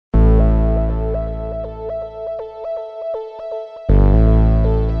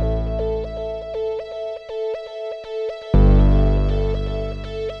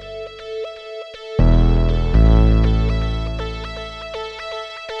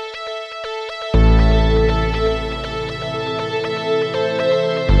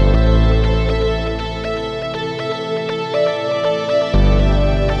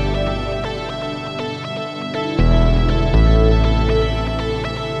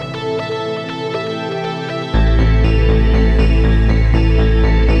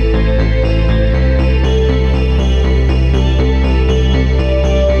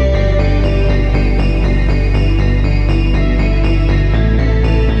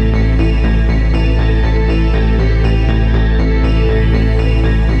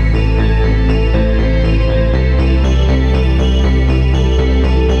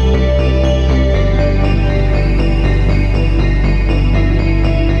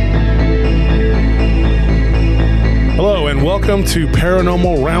welcome to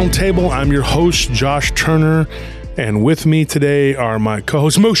Paranormal Roundtable. I'm your host, Josh Turner, and with me today are my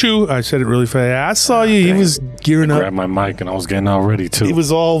co-host, Mushu. I said it really fast. I saw you. He was gearing up. I grabbed my mic and I was getting all ready too. He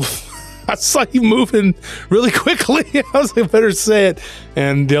was all... I saw you moving really quickly. I was like, better say it.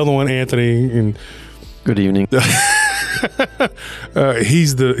 And the other one, Anthony. And good evening. He's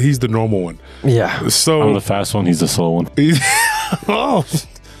the normal one. Yeah. So I'm the fast one. He's the slow one. Oh,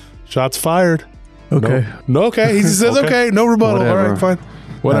 shots fired. Okay. No, okay. He says okay. No rebuttal. Whatever. All right, fine.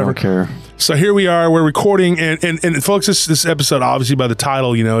 Whatever. I don't care. So here we are. We're recording, and folks, this episode, obviously by the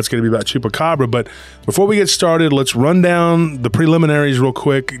title, you know, it's going to be about Chupacabra. But before we get started, let's run down the preliminaries real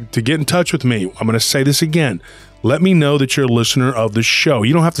quick. To get in touch with me, I'm going to say this again. Let me know that you're a listener of the show.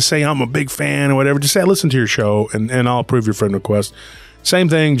 You don't have to say I'm a big fan or whatever. Just say I listen to your show, and I'll approve your friend request. Same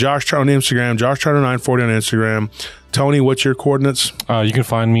thing, Josh Turner on Instagram, Josh Turner 940 on Instagram. Tony, what's your coordinates? You can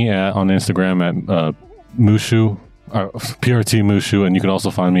find me on Instagram at Mushu. PRT Mushu, and you can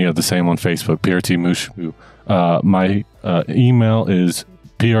also find me at the same on Facebook, PRT Mushu. My email is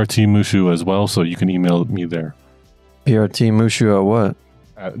PRT Mushu as well, so you can email me there. PRT Mushu at what?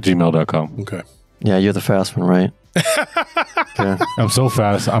 At gmail.com. Okay. Yeah, you're the fast one, right? Okay. I'm so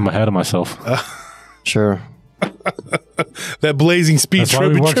fast, I'm ahead of myself. Sure. That blazing speed That's why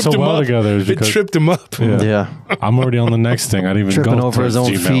we work so well together. It tripped him up. Yeah. I'm already on the next thing. I didn't even Tripping go over his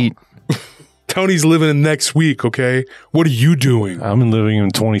own Gmail. feet. Tony's living in next week, okay? What are you doing? I'm living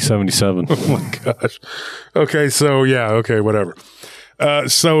in 2077. Oh my gosh. Okay, so yeah, okay, whatever.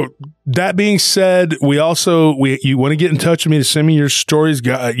 So that being said, you want to get in touch with me to send me your stories,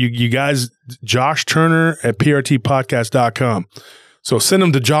 you guys, Josh Turner at prtpodcast.com. So send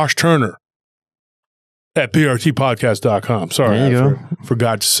them to Josh Turner at prtpodcast.com. Sorry, there you I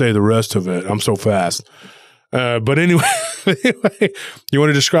forgot to say the rest of it. I'm so fast. But anyway, you want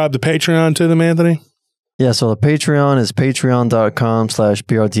to describe the Patreon to them, Anthony? Yeah, so the Patreon is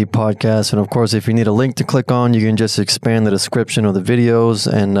patreon.com/PRT podcast. And of course, if you need a link to click on, you can just expand the description of the videos,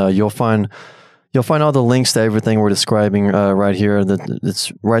 and you'll find all the links to everything we're describing right here.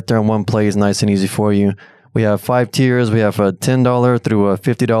 It's right there in one place, nice and easy for you. We have 5 tiers. We have a $10 through a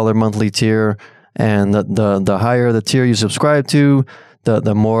 $50 monthly tier. And the higher the tier you subscribe to,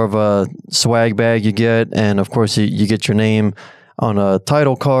 the more of a swag bag you get, and of course you get your name on a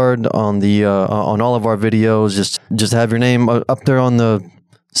title card on the on all of our videos. Just have your name up there on the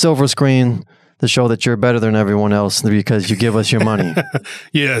silver screen to show that you're better than everyone else because you give us your money.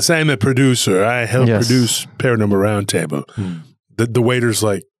 Yes, I'm a producer. I help produce Paranormal Roundtable. The waiter's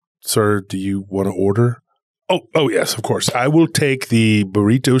like, "Sir, do you want to order?" Oh yes, of course. I will take the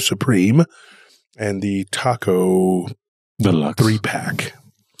burrito supreme and the taco Deluxe 3-pack.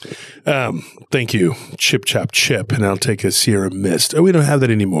 Thank you. Chip, chop, chip. And I'll take a Sierra Mist. Oh, we don't have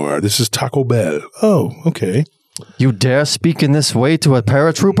that anymore. This is Taco Bell. Oh, okay. You dare speak in this way to a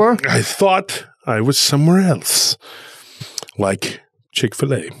paratrooper? I thought I was somewhere else. Like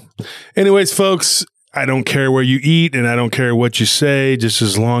Chick-fil-A. Anyways, folks, I don't care where you eat and I don't care what you say, just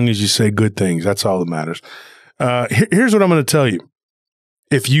as long as you say good things. That's all that matters. Here's what I'm going to tell you.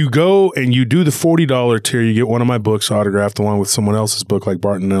 If you go and you do the $40 tier, you get one of my books autographed along with someone else's book like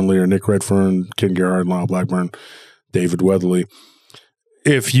Barton Nunley or Nick Redfern, Ken Gerhard, Lyle Blackburn, David Weatherly.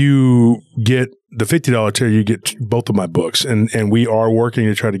 If you get the $50 tier, you get both of my books. And we are working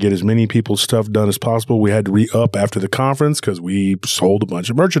to try to get as many people's stuff done as possible. We had to re-up after the conference because we sold a bunch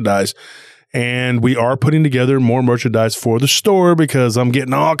of merchandise. And we are putting together more merchandise for the store because I'm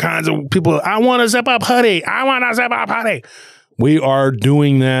getting all kinds of people. I want a zip-up hoodie. I want a zip-up hoodie. We are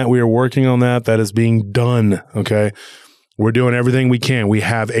doing that. We are working on that. That is being done. Okay. We're doing everything we can. We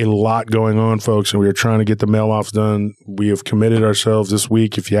have a lot going on, folks, and we are trying to get the mail offs done. We have committed ourselves this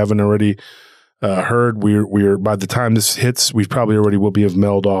week. If you haven't already heard, we're by the time this hits, we probably already will have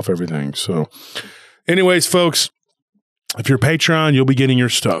mailed off everything. So anyways, folks, if you're Patreon, you'll be getting your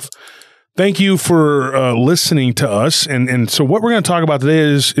stuff. Thank you for listening to us. And so what we're going to talk about today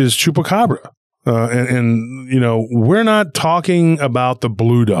is Chupacabra. And you know, we're not talking about the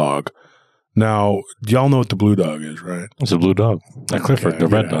blue dog. Now, y'all know what the blue dog is, right? It's a blue dog. Like Clifford, the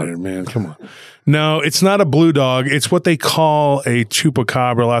red dog. Here, man, come on. No, it's not a blue dog. It's what they call a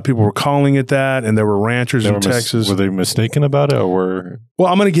Chupacabra. A lot of people were calling it that, and there were ranchers in Texas. Were they mistaken about it, or were?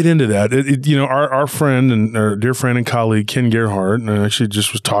 Well, I'm going to get into that. You know, our friend and our dear friend and colleague Ken Gerhard, and I actually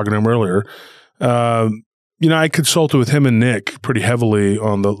just was talking to him earlier. You know, I consulted with him and Nick pretty heavily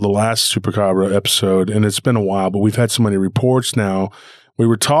on the last Chupacabra episode, and it's been a while, but we've had so many reports now. We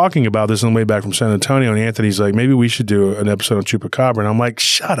were talking about this on the way back from San Antonio, and Anthony's like, maybe we should do an episode on Chupacabra. And I'm like,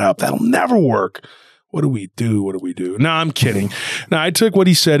 shut up. That'll never work. What do we do? What do we do? No, I'm kidding. Now, I took what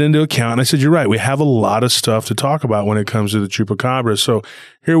he said into account, and I said, you're right. We have a lot of stuff to talk about when it comes to the Chupacabra. So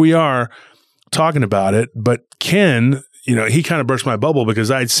here we are talking about it. But Ken, you know, he kind of burst my bubble because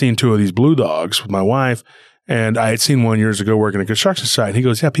I had seen 2 of these blue dogs with my wife, and I had seen one years ago working at a construction site. And he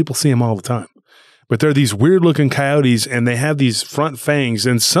goes, yeah, people see them all the time. But they're these weird-looking coyotes, and they have these front fangs,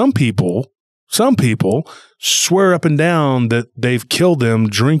 and some people swear up and down that they've killed them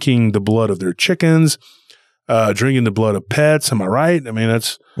drinking the blood of their chickens, drinking the blood of pets. Am I right? I mean,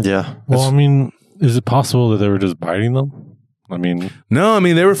 Well, I mean, is it possible that they were just biting them? I mean, no. I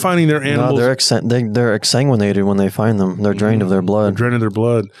mean, they were finding their animals. No, they're exsanguinated when they find them. They're drained of their blood. They're drained of their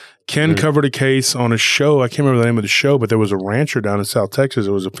blood. Ken covered a case on a show. I can't remember the name of the show, but there was a rancher down in South Texas.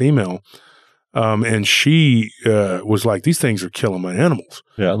 It was a female. And she was like, these things are killing my animals.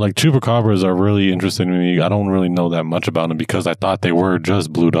 Yeah, like Chupacabras are really interesting to me. I don't really know that much about them because I thought they were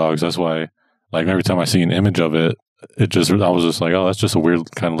just blue dogs. That's why, like, every time I see an image of it, I was just like, oh, that's just a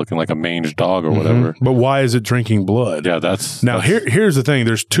weird kind of looking like a mange dog or whatever. But why is it drinking blood? Yeah, here's the thing.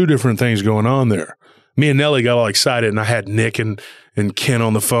 There's 2 different things going on there. Me and Nellie got all excited, and I had Nick and Ken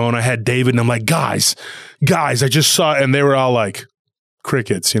on the phone. I had David, and I'm like, guys, I just saw it. And they were all like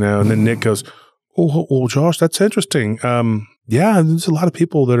crickets, you know. And then Nick goes, oh, Josh, that's interesting. Yeah, there's a lot of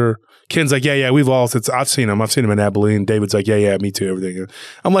people that are. Ken's like, yeah, I've seen them. I've seen them in Abilene. David's like, yeah, me too. Everything.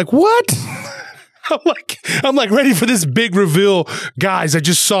 I'm like, what? I'm like ready for this big reveal, guys. I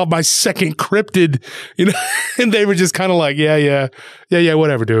just saw my second cryptid, you know, and they were just kind of like, yeah,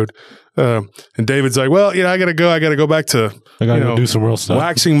 whatever, dude. And David's like, well, you know, I gotta go back to, go do some real stuff,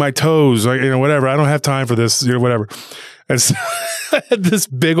 waxing my toes, like, you know, whatever. I don't have time for this, you know, whatever. And so I had this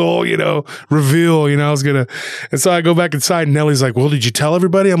big old, you know, reveal, you know, and so I go back inside, and Nellie's like, well, did you tell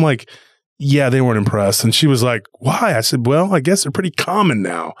everybody? I'm like, yeah, they weren't impressed. And she was like, why? I said, well, I guess they're pretty common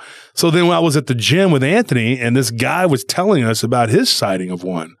now. So then when I was at the gym with Anthony, and this guy was telling us about his sighting of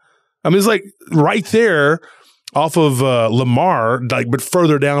one. I mean, it's like right there off of Lamar, like, but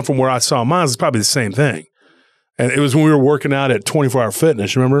further down from where I saw mine. It's probably the same thing. And it was when we were working out at 24 Hour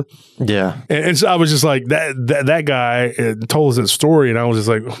Fitness, remember? Yeah. And so I was just like, that guy told us that story, and I was just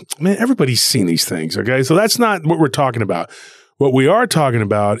like, man, everybody's seen these things, okay? So that's not what we're talking about. What we are talking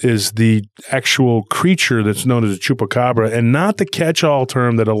about is the actual creature that's known as a chupacabra, and not the catch-all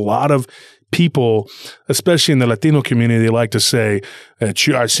term that a lot of people, especially in the Latino community, they like to say,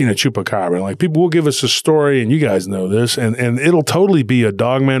 I've seen a chupacabra. Like, people will give us a story, and you guys know this, and it'll totally be a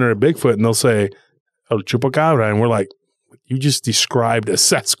dogman or a Bigfoot, and they'll say, oh, chupacabra, and we're like, you just described a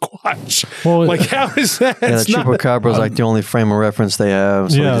Sasquatch. Well, like, how is that? Yeah, the chupacabra is like the only frame of reference they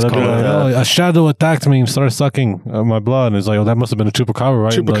have. So yeah, a shadow attacked me and started sucking my blood. And it's like, oh, that must have been a chupacabra,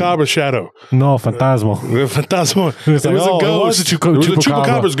 right? Chupacabra like, shadoo. No, fantasmal. Fantasmal. It was, a ghost. It was a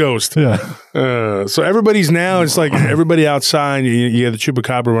chupacabra's ghost. Yeah. So everybody's now, it's like everybody outside, you have the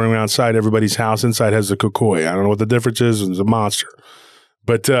chupacabra running around outside everybody's house. Inside has a kukui. I don't know what the difference is. It's a monster.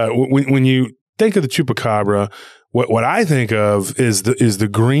 But when you think of the chupacabra, what I think of is the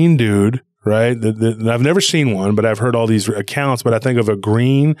green dude, right? I've never seen one, but I've heard all these accounts. But I think of a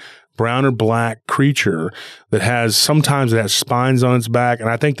green, brown or black creature that sometimes it has spines on its back, and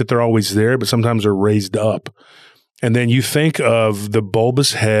I think that they're always there, but sometimes they're raised up. And then you think of the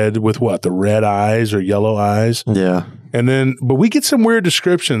bulbous head with what? The red eyes or yellow eyes? Yeah. And then, but we get some weird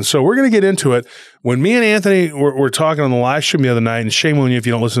descriptions. So we're going to get into it. When me and Anthony were talking on the live stream the other night, and shame on you if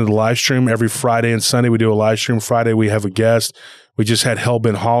you don't listen to the live stream. Every Friday and Sunday we do a live stream. Friday we have a guest. We just had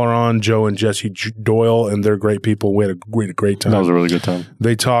Hellbent Holler on, Joe and Jesse Doyle, and they're great people. We had a great time. That was a really good time.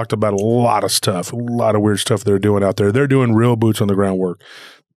 They talked about a lot of stuff, a lot of weird stuff they're doing out there. They're doing real boots on the ground work.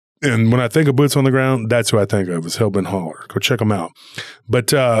 And when I think of boots on the ground, that's who I think of, is Hellbent Holler. Go check them out.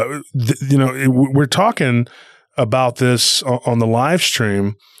 But, we're talking about this on the live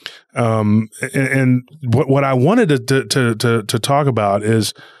stream. And what I wanted to talk about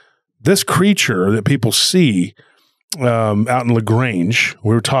is this creature that people see out in LaGrange.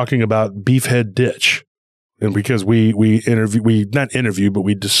 We were talking about Beefhead Ditch. And because we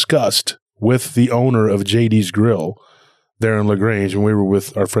discussed with the owner of JD's Grill there in LaGrange, and we were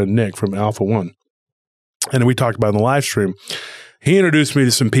with our friend Nick from Alpha One. And we talked about it in the live stream. He introduced me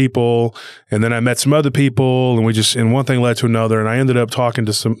to some people, and then I met some other people, and one thing led to another, and I ended up talking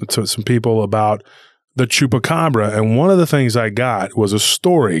to some people about the Chupacabra. And one of the things I got was a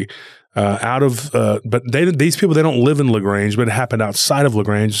story but these people, they don't live in LaGrange, but it happened outside of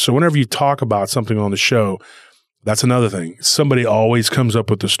LaGrange. So whenever you talk about something on the show, that's another thing. Somebody always comes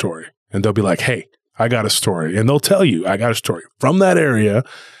up with the story, and they'll be like, hey, I got a story. And they'll tell you, I got a story from that area,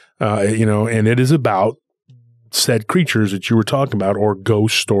 and it is about said creatures that you were talking about, or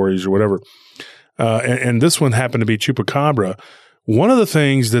ghost stories or whatever. and this one happened to be Chupacabra. One of the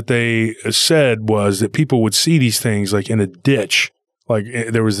things that they said was that people would see these things like in a ditch. Like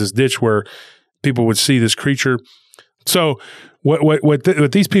there was this ditch where people would see this creature. So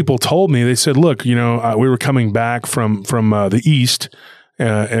what these people told me, they said, look, we were coming back from the east,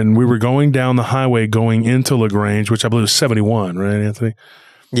 and we were going down the highway going into LaGrange, which I believe was 71, right, Anthony?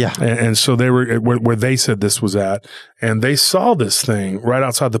 Yeah. And so they were where they said this was at, and they saw this thing right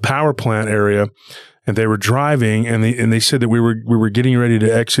outside the power plant area, and they were driving, and they said that we were getting ready to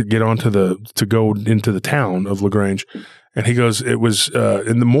exit, to go into the town of LaGrange, and he goes, it was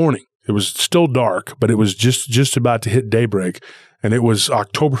in the morning. It was still dark, but it was just about to hit daybreak, and it was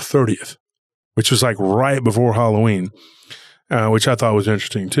October 30th, which was like right before Halloween, which I thought was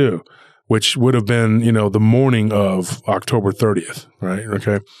interesting too, which would have been, the morning of October 30th, right?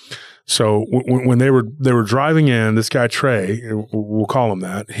 Okay. So when they were driving in, this guy Trey, we'll call him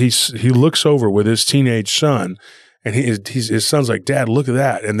that, he looks over with his teenage son, and his son's like, Dad, look at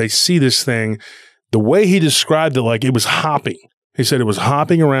that. And they see this thing. The way he described it, like it was hopping. He said it was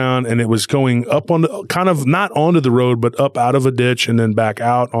hopping around, and it was going up on kind of not onto the road, but up out of a ditch and then back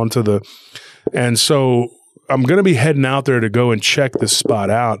out onto the. And so I'm going to be heading out there to go and check this spot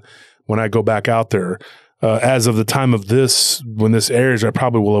out when I go back out there. As of the time of this, when this airs, I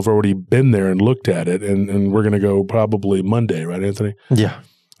probably will have already been there and looked at it, and we're going to go probably Monday, right, Anthony? Yeah.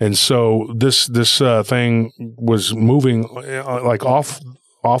 And so this thing was moving like off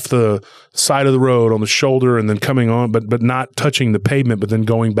the side of the road on the shoulder, and then coming on, but not touching the pavement, but then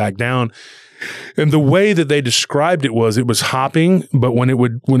going back down. And the way that they described it was hopping, but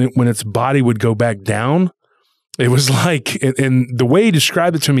when its body would go back down, it was like, and the way he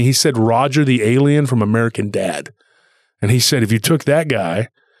described it to me, he said Roger the alien from American Dad. And he said if you took that guy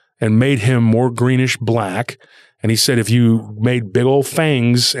and made him more greenish black, and he said if you made big old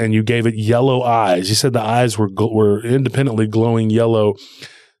fangs and you gave it yellow eyes, he said the eyes were independently glowing yellow.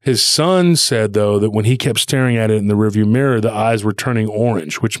 His son said, though, that when he kept staring at it in the rearview mirror, the eyes were turning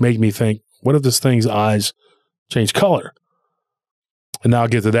orange, which made me think, what if this thing's eyes change color? And I'll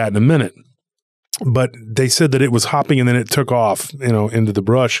get to that in a minute. But they said that it was hopping, and then it took off, into the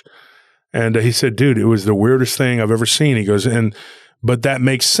brush. And he said, dude, it was the weirdest thing I've ever seen. He goes, but that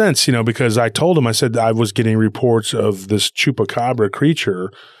makes sense, because I told him, I said I was getting reports of this Chupacabra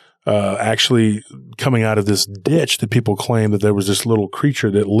creature actually coming out of this ditch that people claim that there was this little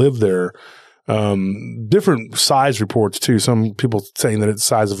creature that lived there. Different size reports too. Some people saying that it's the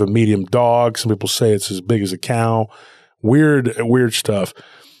size of a medium dog. Some people say it's as big as a cow. Weird stuff.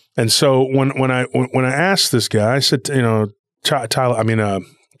 And so when I asked this guy, I said,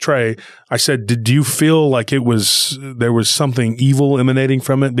 Trey, I said, did you feel like there was something evil emanating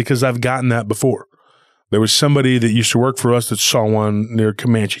from it? Because I've gotten that before. There was somebody that used to work for us that saw one near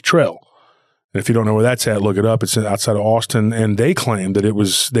Comanche Trail. And if you don't know where that's at, look it up. It's outside of Austin. And they claimed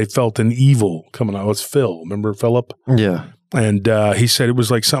that they felt an evil coming out. It's Phil. Remember Philip? Yeah. And he said it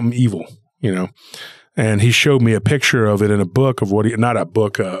was like something evil, And he showed me a picture of it in a book of not a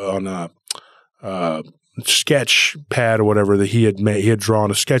book, on a sketch pad or whatever that he had made. He had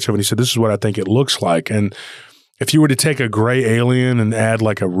drawn a sketch of it. And he said, this is what I think it looks like. And if you were to take a gray alien and add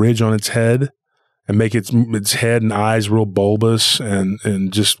like a ridge on its head, and make its head and eyes real bulbous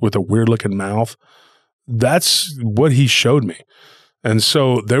and just with a weird looking mouth. That's what he showed me. And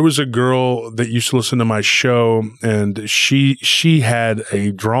so there was a girl that used to listen to my show, and she had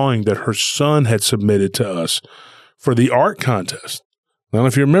a drawing that her son had submitted to us for the art contest. I don't know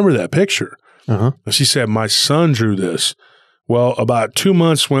if you remember that picture. Uh-huh. She said, my son drew this. Well, about 2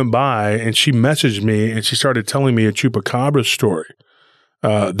 months went by, and she messaged me, and she started telling me a Chupacabra story.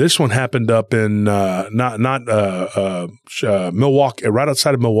 This one happened up in Milwaukee, right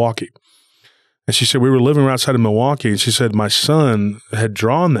outside of Milwaukee. And she said, we were living right outside of Milwaukee, and she said, my son had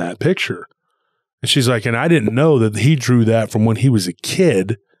drawn that picture. And she's like, and I didn't know that he drew that from when he was a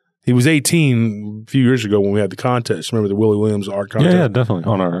kid. He was 18 a few years ago when we had the contest. Remember the Willie Williams art contest? Yeah, definitely,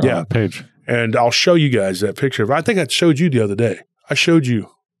 on our page. And I'll show you guys that picture. I think I showed you the other day. I showed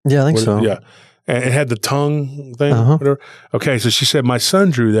you. Yeah, I think so. Yeah. And it had the tongue thing, whatever. Okay, so she said, my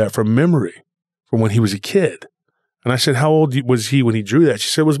son drew that from memory from when he was a kid. And I said, how old was he when he drew that? She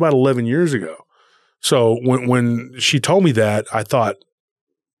said it was about 11 years ago. So when she told me that, I thought,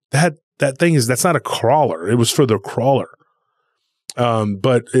 that thing that's not a crawler. It was for the crawler.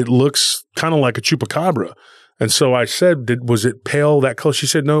 But it looks kind of like a Chupacabra. And so I said, was it pale that color? She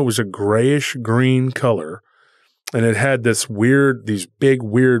said, no, it was a grayish green color. And it had these big,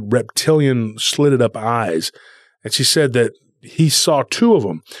 weird reptilian slitted up eyes. And she said that he saw two of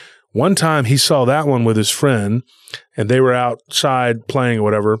them. One time he saw that one with his friend, and they were outside playing or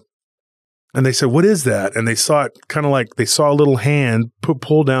whatever. And they said, what is that? And they saw it kind of like they saw a little hand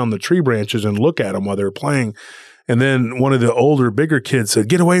pull down the tree branches and look at them while they were playing. And then one of the older, bigger kids said,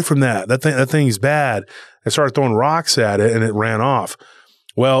 get away from that. That thing's bad. And started throwing rocks at it, and it ran off.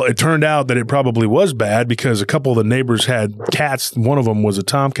 Well, it turned out that it probably was bad because a couple of the neighbors had cats. One of them was a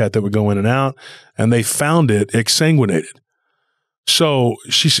tomcat that would go in and out, and they found it exsanguinated. So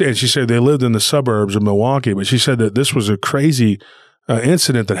she said they lived in the suburbs of Milwaukee, but she said that this was a crazy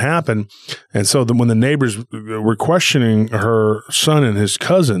incident that happened. And so when the neighbors were questioning her son and his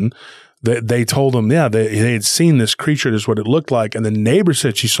cousin, they told them, yeah, they had seen this creature. This is what it looked like. And the neighbor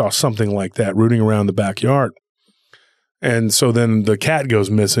said she saw something like that rooting around the backyard. And so then the cat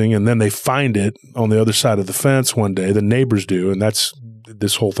goes missing, and then they find it on the other side of the fence one day. The neighbors do, and that's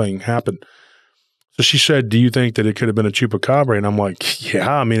this whole thing happened. So she said, do you think that it could have been a chupacabra? And I'm like,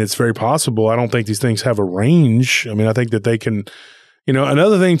 yeah, I mean, it's very possible. I don't think these things have a range. I mean, I think that they can,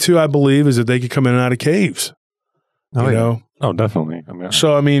 another thing too, I believe, is that they could come in and out of caves. Oh, you know? Oh, definitely.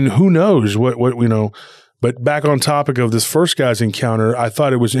 So, I mean, who knows what, but back on topic of this first guy's encounter, I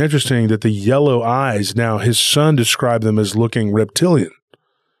thought it was interesting that the yellow eyes, now his son described them as looking reptilian.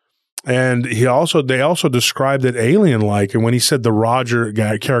 And they also described it alien-like. And when he said the Roger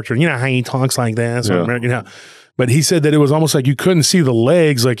guy character, how he talks like this, but he said that it was almost like you couldn't see the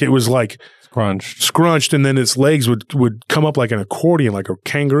legs, like it was like scrunched, and then its legs would come up like an accordion, like a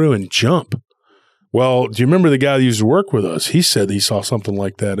kangaroo, and jump. Well, do you remember the guy that used to work with us? He said he saw something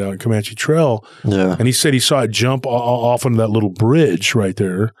like that out in Comanche Trail. Yeah. And he said he saw it jump off into that little bridge right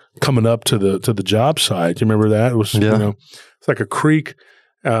there coming up to the job site. Do you remember that? It was, it's like a creek,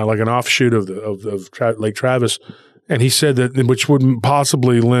 like an offshoot of Lake Travis. And he said that, which wouldn't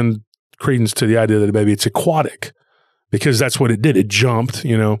possibly lend credence to the idea that maybe it's aquatic, because that's what it did. It jumped,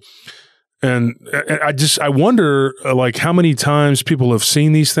 And I wonder, like, how many times people have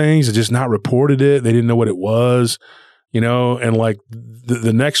seen these things and just not reported it. They didn't know what it was, and like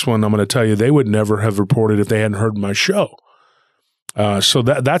the next one I'm going to tell you, they would never have reported if they hadn't heard my show. So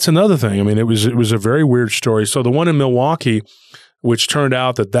that's another thing. I mean, it was a very weird story. So the one in Milwaukee, which turned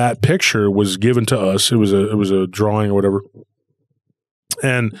out that picture was given to us. It was a drawing or whatever.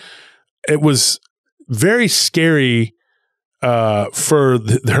 And it was very scary for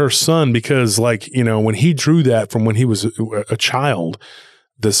her son, because when he drew that from when he was a child,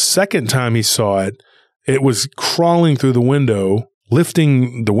 the second time he saw it, it was crawling through the window,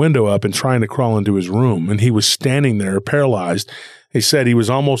 lifting the window up and trying to crawl into his room. And he was standing there paralyzed. He said he was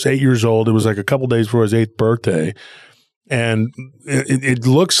almost 8 years old. It was like a couple days before his 8th birthday. And it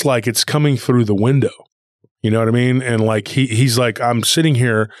looks like it's coming through the window. You know what I mean? And like, he's like, I'm sitting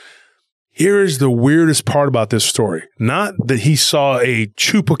here. Here is the weirdest part about this story. Not that he saw a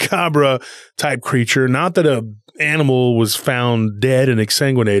chupacabra type creature, not that a animal was found dead and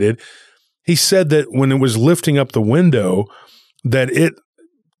exsanguinated. He said that when it was lifting up the window, that it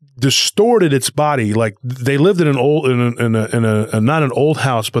distorted its body. Like they lived in not an old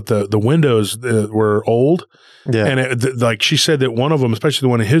house, but the windows were old. Yeah. And like she said that one of them, especially the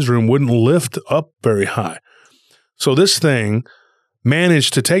one in his room, wouldn't lift up very high. So this thing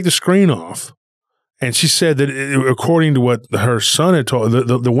managed to take the screen off, and she said that according to what her son had told,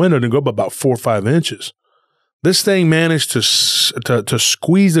 the window didn't go up about 4 or 5 inches. This thing managed to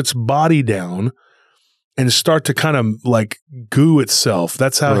squeeze its body down and start to kind of like goo itself.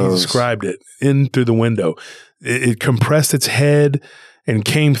 That's how he described it, in through the window. It compressed its head and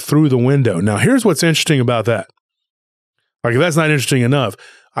came through the window. Now, here's what's interesting about that. Like, if that's not interesting enough,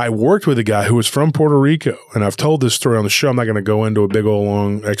 I worked with a guy who was from Puerto Rico, and I've told this story on the show. I'm not going to go into a big old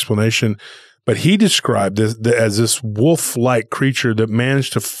long explanation, but he described this as this wolf-like creature that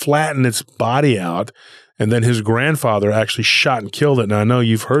managed to flatten its body out, and then his grandfather actually shot and killed it. Now, I know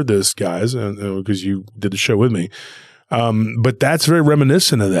you've heard this, guys, because you did the show with me, but that's very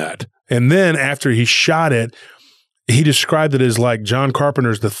reminiscent of that. And then after he shot it, he described it as like John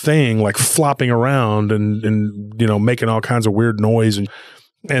Carpenter's The Thing, like flopping around and making all kinds of weird noise.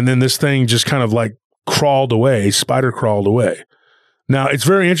 And then this thing just kind of like crawled away, spider crawled away. Now, it's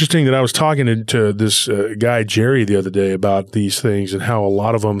very interesting that I was talking to this guy, Jerry, the other day about these things and how a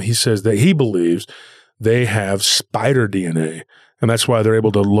lot of them, he says that he believes they have spider DNA. And that's why they're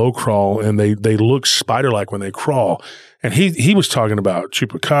able to low crawl, and they look spider-like when they crawl. And he was talking about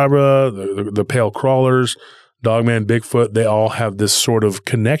Chupacabra, the pale crawlers, Dogman, Bigfoot. They all have this sort of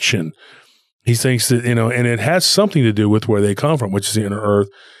connection. He thinks that, and it has something to do with where they come from, which is the inner earth.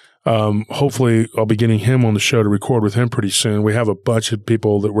 Hopefully I'll be getting him on the show to record with him pretty soon. We have a bunch of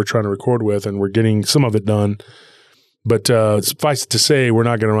people that we're trying to record with, and we're getting some of it done. But suffice it to say, we're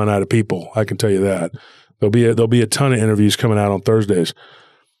not going to run out of people. I can tell you that. There'll be a ton of interviews coming out on Thursdays.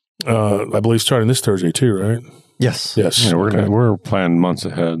 I believe starting this Thursday too, right? Yes. Yes. Yeah, we're planning months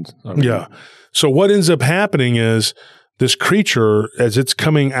ahead. I mean, Yeah. So what ends up happening is this creature, as it's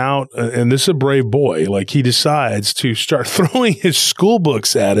coming out, and this is a brave boy, like he decides to start throwing his school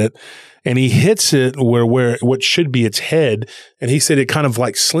books at it, and he hits it where what should be its head, and he said it kind of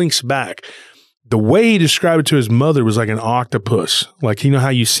like slinks back. The way he described it to his mother was like an octopus. Like, you know how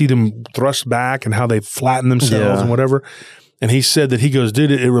you see them thrust back and how they flatten themselves and whatever? And he said that he goes,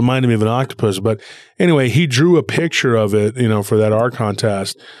 dude, it reminded me of an octopus. But anyway, he drew a picture of it, you know, for that art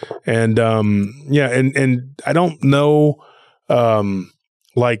contest. And and I don't know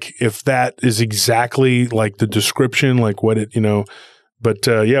like if that is exactly like the description, like what it, you know, but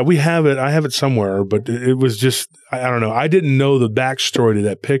we have it. I have it somewhere, but it was just, I don't know. I didn't know the backstory to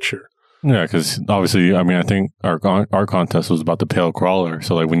that picture. Yeah, because obviously, I mean, I think our contest was about the pale crawler.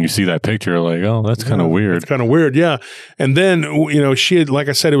 So, like, when you see that picture, like, oh, that's kind of weird. It's kind of weird, yeah. And then, you know, she had, like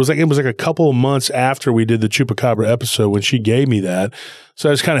I said, it was like a couple of months after we did the Chupacabra episode when she gave me that. So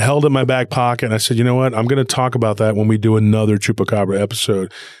I just kind of held it in my back pocket, and I said, you know what, I'm going to talk about that when we do another Chupacabra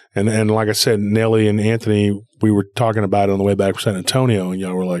episode. And like I said, Nelly and Anthony, we were talking about it on the way back from San Antonio, and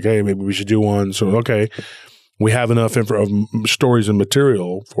y'all were like, hey, maybe we should do one. So, okay. We have enough stories and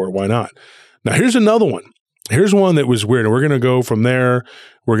material for it. Why not? Now, here's another one. Here's one that was weird. And we're going to go from there.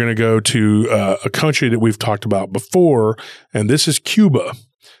 We're going to go to a country that we've talked about before, and this is Cuba.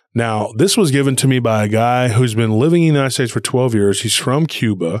 Now, this was given to me by a guy who's been living in the United States for 12 years. He's from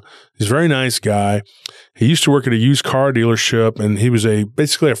Cuba. He's a very nice guy. He used to work at a used car dealership, and he was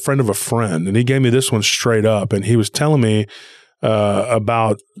basically a friend of a friend. And he gave me this one straight up, and he was telling me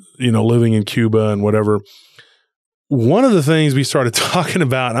about, you know, living in Cuba and whatever. One of the things we started talking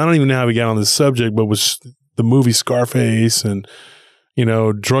about, and I don't even know how we got on this subject, but was the movie Scarface and, you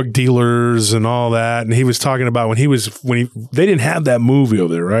know, drug dealers and all that. And he was talking about when they didn't have that movie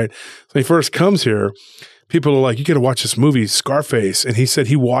over there, right? So he first comes here, people are like, you got to watch this movie, Scarface. And he said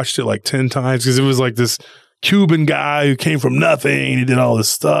he watched it like 10 times because it was like this Cuban guy who came from nothing. He did all this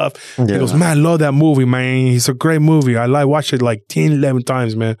stuff. Yeah. He goes, man, I love that movie, man. It's a great movie. I watched it like 10, 11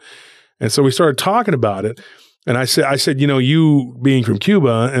 times, man. And so we started talking about it. And I said, you know, you being from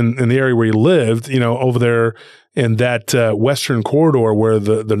Cuba and the area where you lived, you know, over there in that western corridor where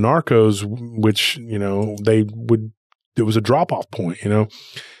the narcos, which, you know, it was a drop-off point, you know.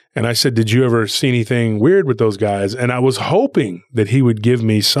 And I said, did you ever see anything weird with those guys? And I was hoping that he would give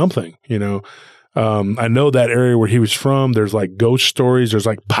me something, you know. I know that area where he was from, there's like ghost stories, there's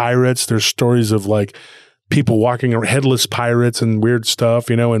like pirates, there's stories of like people walking around, headless pirates and weird stuff,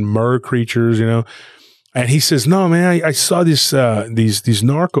 you know, and mer creatures, you know. And he says, no, man, I saw these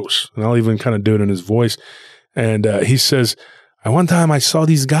narcos. And I'll even kind of do it in his voice. And he says, one time I saw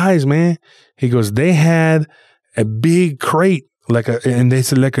these guys, man. He goes, they had a big crate, and they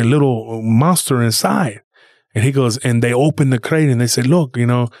said like a little monster inside. And he goes, and they opened the crate and they said, look, you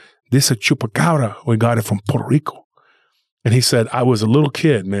know, this is a chupacabra. We got it from Puerto Rico. And he said, I was a little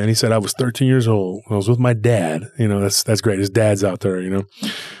kid, man. He said, I was 13 years old. I was with my dad. You know, that's great. His dad's out there, you know.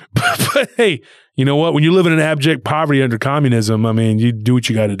 But hey, you know what? When you live in an abject poverty under communism, I mean, you do what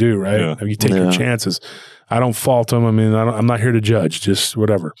you got to do, right? Yeah. You take your chances. I don't fault him. I mean, I'm not here to judge, just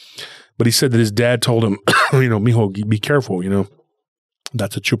whatever. But he said that his dad told him, you know, mijo, be careful, you know,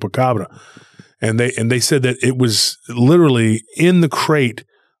 that's a chupacabra. And they said that it was literally in the crate,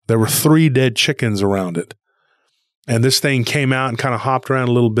 there were 3 dead chickens around it. And this thing came out and kind of hopped around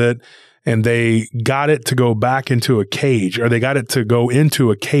a little bit, and they got it to go back into a cage, or they got it to go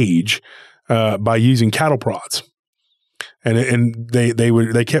into a cage by using cattle prods. And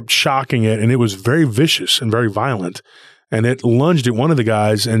they kept shocking it, and it was very vicious and very violent. And it lunged at one of the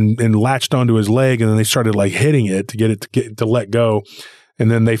guys and latched onto his leg, and then they started like hitting it to get it to let go.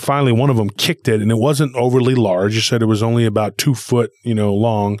 And then they finally, one of them kicked it, and it wasn't overly large. You said it was only about 2 foot, you know,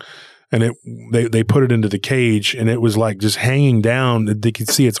 long. And they put it into the cage, and it was like just hanging down. They could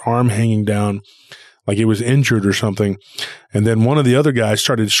see its arm hanging down, like it was injured or something. And then one of the other guys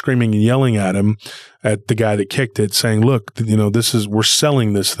started screaming and yelling at him, at the guy that kicked it, saying, look, you know, we're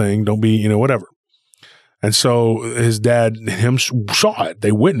selling this thing. Don't be, you know, whatever. And so his dad, him saw it.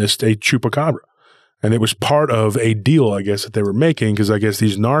 They witnessed a chupacabra. And it was part of a deal, I guess, that they were making, because I guess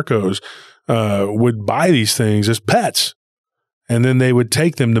these narcos would buy these things as pets. And then they would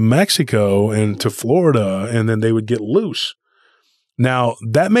take them to Mexico and to Florida, and then they would get loose. Now,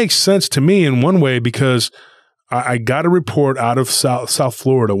 that makes sense to me in one way, because I got a report out of South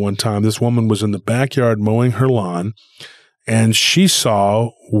Florida one time. This woman was in the backyard mowing her lawn, and she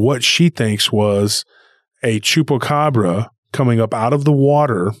saw what she thinks was a chupacabra coming up out of the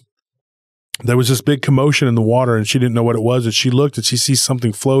water there was this big commotion in the water, and she didn't know what it was. And she looked and she sees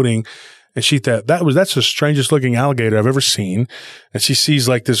something floating, and she thought that's the strangest looking alligator I've ever seen. And she sees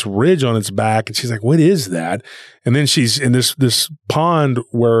like this ridge on its back, and she's like, "What is that?" And then she's in this pond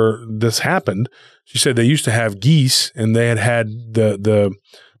where this happened. She said they used to have geese, and they had the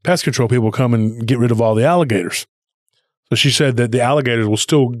pest control people come and get rid of all the alligators. So she said that the alligators will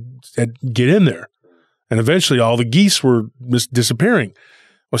still get in there, and eventually all the geese were just disappearing.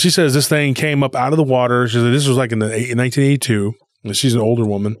 Well, she says this thing came up out of the water. She said this was like in 1982, and she's an older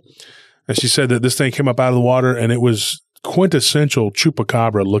woman. And she said that this thing came up out of the water, and it was quintessential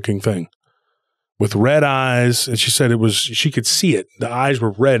Chupacabra looking thing with red eyes. And she said she could see it. The eyes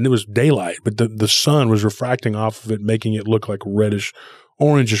were red, and it was daylight, but the sun was refracting off of it, making it look like reddish,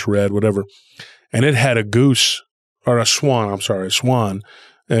 orangish red, whatever. And it had a swan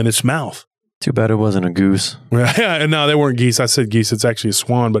in its mouth. Too bad it wasn't a goose. Yeah, no, they weren't geese. I said geese. It's actually a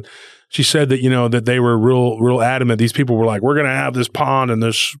swan. But she said that, that they were real adamant. These people were like, we're going to have this pond and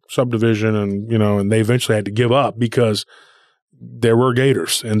this subdivision. And, and they eventually had to give up because there were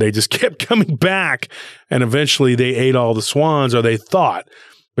gators, and they just kept coming back. And eventually they ate all the swans, or they thought.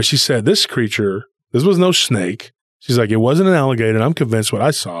 But she said this creature, this was no snake. She's like, it wasn't an alligator. And I'm convinced what I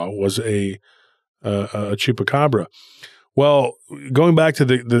saw was a chupacabra. Well, going back to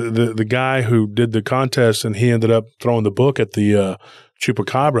the guy who did the contest, and he ended up throwing the book at the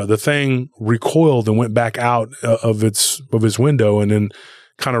chupacabra, the thing recoiled and went back out of his window, and then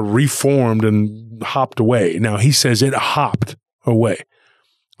kind of reformed and hopped away. Now, he says it hopped away.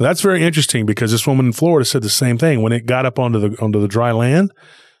 Well, that's very interesting, because this woman in Florida said the same thing. When it got up onto the dry land,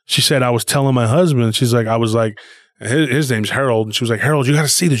 she said, I was telling my husband, she's like, I was like, his name's Harold, and she was like, Harold, you got to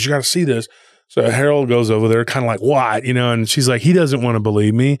see this. You got to see this. So Harold goes over there kind of like, what? And she's like, he doesn't want to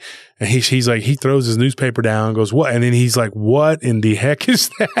believe me. And he's like, he throws his newspaper down and goes, what? And then he's like, what in the heck is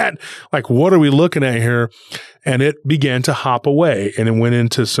that? Like, what are we looking at here? And it began to hop away, and it went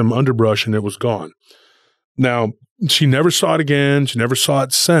into some underbrush, and it was gone. Now, she never saw it again. She never saw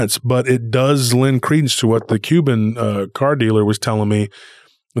it since, but it does lend credence to what the Cuban car dealer was telling me,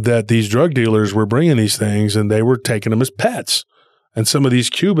 that these drug dealers were bringing these things, and they were taking them as pets. And some of these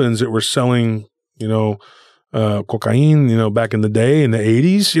Cubans that were selling, cocaine, back in the day in the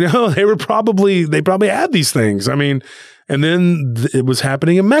 80s, they probably had these things. I mean, and then it was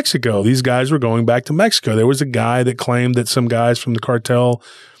happening in Mexico. These guys were going back to Mexico. There was a guy that claimed that some guys from the cartel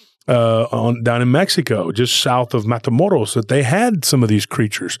down in Mexico, just south of Matamoros, that they had some of these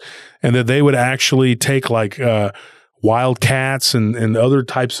creatures, and that they would actually take like wild cats and other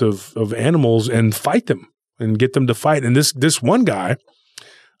types of animals and fight them and get them to fight. And this one guy,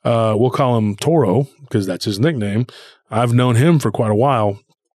 we'll call him Toro because that's his nickname. I've known him for quite a while.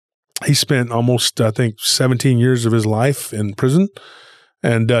 He spent almost, I think, 17 years of his life in prison.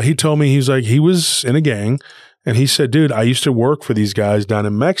 And he told me, he was in a gang. And he said, dude, I used to work for these guys down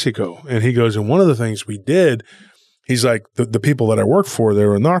in Mexico. And he goes, and one of the things we did, he's like, the people that I worked for, they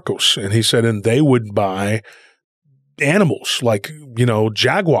were narcos. And he said, and they would buy animals like,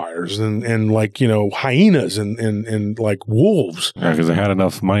 jaguars and like, hyenas and like wolves. Yeah, because they had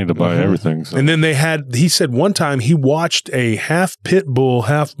enough money to buy everything. So. And then he said one time he watched a half pit bull,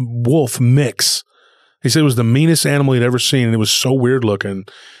 half wolf mix. He said it was the meanest animal he'd ever seen, and it was so weird looking.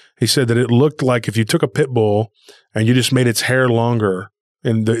 He said that it looked like if you took a pit bull and you just made its hair longer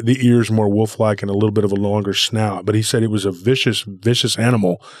and the ears more wolf-like and a little bit of a longer snout. But he said it was a vicious, vicious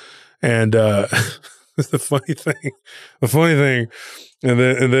animal. And the funny thing, and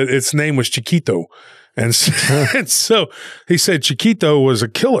that its name was Chiquito. And so he said Chiquito was a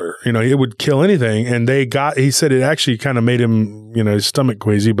killer. It would kill anything. And he said it actually kind of made him, his stomach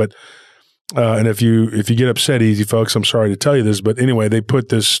queasy. But and if you get upset easy, folks, I'm sorry to tell you this, but anyway, they put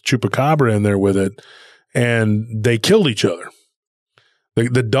this Chupacabra in there with it, and they killed each other.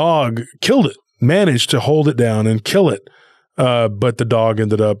 The dog killed it, managed to hold it down and kill it. But the dog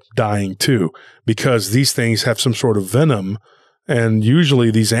ended up dying too, because these things have some sort of venom. And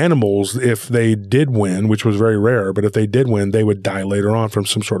usually these animals, if they did win, which was very rare, but if they did win, they would die later on from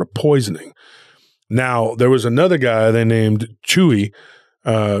some sort of poisoning. Now, there was another guy they named Chewy,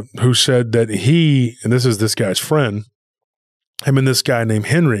 who said that and this is this guy's friend, him and this guy named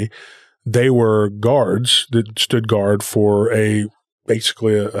Henry, they were guards that stood guard for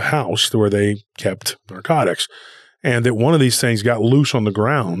basically a house where they kept narcotics. And that one of these things got loose on the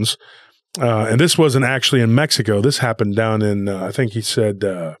grounds. And this wasn't actually in Mexico. This happened down in, I think he said,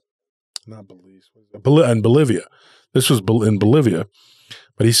 not Belize, in Bolivia. This was in Bolivia.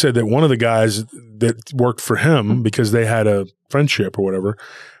 But he said that one of the guys that worked for him, because they had a friendship or whatever,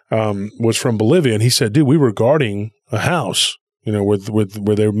 was from Bolivia. And he said, dude, we were guarding a house you know, with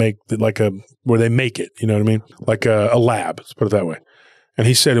where they make where they make it, you know what I mean? Like a lab, let's put it that way. And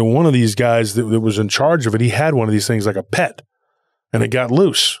he said, and one of these guys that was in charge of it, he had one of these things like a pet, and it got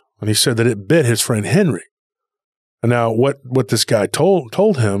loose. And he said that it bit his friend Henry. And now what this guy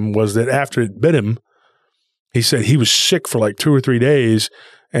told him was that after it bit him, he said he was sick for like 2 or 3 days,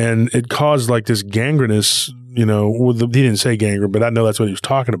 and it caused like this gangrenous, you know, he didn't say gangrene, but I know that's what he was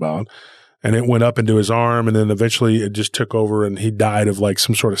talking about. And it went up into his arm, and then eventually it just took over, and he died of like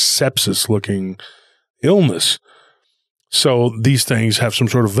some sort of sepsis-looking illness. So these things have some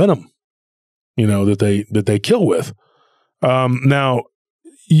sort of venom, you know, that they kill with. Now,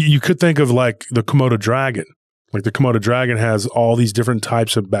 you could think of like the Komodo dragon. Like the Komodo dragon has all these different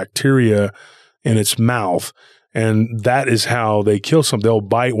types of bacteria in its mouth, and that is how they kill some. They'll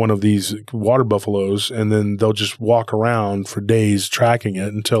bite one of these water buffaloes, and then they'll just walk around for days tracking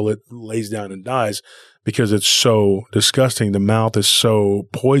it until it lays down and dies because it's so disgusting. The mouth is so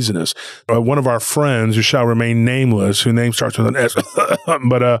poisonous. One of our friends, who shall remain nameless, whose name starts with an S,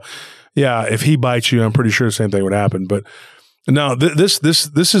 but yeah, if he bites you, I'm pretty sure the same thing would happen. But now this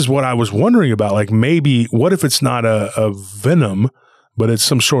is what I was wondering about. Like maybe what if it's not a venom, but it's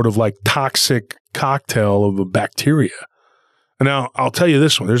some sort of like toxic cocktail of a bacteria. And now I'll tell you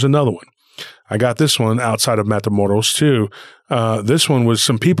this one. There's another one. I got this one outside of Matamoros too. This one was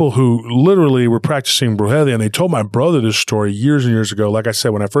some people who literally were practicing brujeria, and they told my brother this story years and years ago. Like I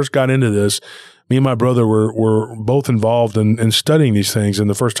said, when I first got into this, me and my brother were both involved in studying these things. And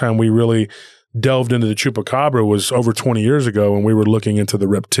the first time we really delved into the Chupacabra was over 20 years ago, when we were looking into the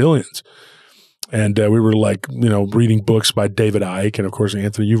reptilians. And we were like, you know, reading books by David Icke. And of course,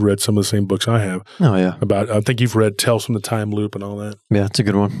 Anthony, you've read some of the same books I have. Oh, yeah. I think you've read Tales from the Time Loop and all that. Yeah, it's a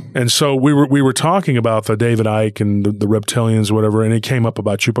good one. And so we were talking about the David Icke and the reptilians or whatever, and it came up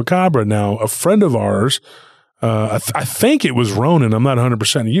about Chupacabra. Now, a friend of ours, I think it was Ronan. I'm not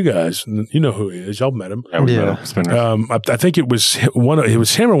 100%. You guys, you know who he is. Y'all met him. Yeah. I think it was him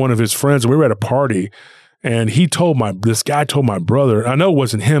or one of his friends. We were at a party, and this guy told my brother, I know it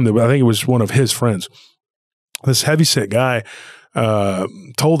wasn't him, but I think it was one of his friends. This heavyset guy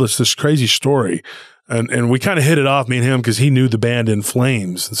told us this crazy story. And we kind of hit it off, me and him, because he knew the band In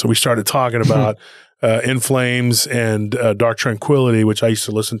Flames. And so we started talking about In Flames and Dark Tranquility, which I used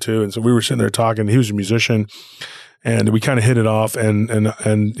to listen to. And so we were sitting there talking. He was a musician, and we kind of hit it off. And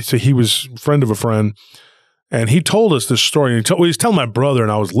so he was a friend of a friend. And he told us this story. And he was telling my brother,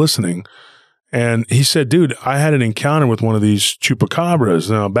 and I was listening. And he said, dude, I had an encounter with one of these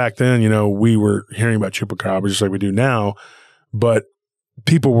chupacabras. Now, back then, you know, we were hearing about chupacabras just like we do now, but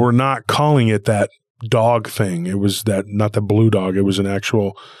people were not calling it that dog thing. It was not the blue dog. It was an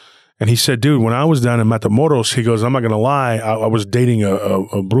actual. And he said, dude, when I was down in Matamoros, he goes, I'm not going to lie, I was dating a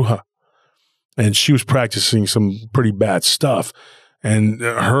bruja, and she was practicing some pretty bad stuff. And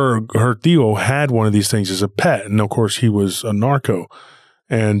her tío had one of these things as a pet. And of course, he was a narco.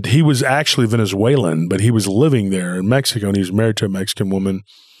 And he was actually Venezuelan, but he was living there in Mexico, and he was married to a Mexican woman.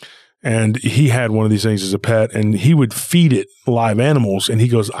 And he had one of these things as a pet, and he would feed it live animals. And he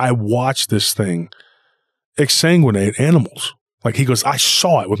goes, I watched this thing exsanguinate animals. Like he goes, I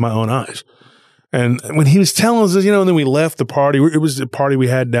saw it with my own eyes. And when he was telling us this, you know, and then we left the party. It was a party we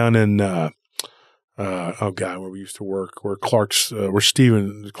had down in, where we used to work, where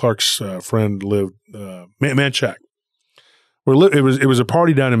Stephen Clark's friend lived, Manchac. It was a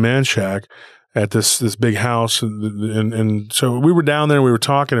party down in Manchac at this big house, and so we were down there and we were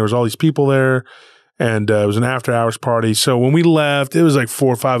talking. There was all these people there, and it was an after hours party. So when we left, it was like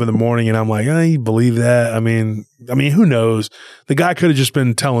 4 or 5 in the morning, and I'm like, you believe that? I mean, who knows? The guy could have just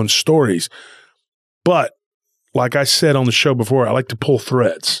been telling stories, but like I said on the show before, I like to pull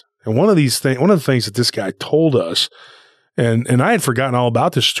threads. And one of the things that this guy told us. And I had forgotten all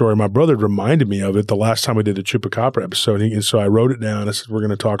about this story. My brother reminded me of it the last time we did a Chupacabra episode. And so I wrote it down. I said, we're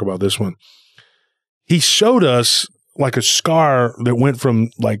going to talk about this one. He showed us like a scar that went from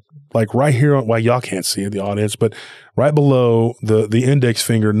like right here. Well, y'all can't see it, the audience, but right below the index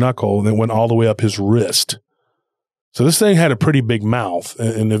finger knuckle, and it went all the way up his wrist. So this thing had a pretty big mouth.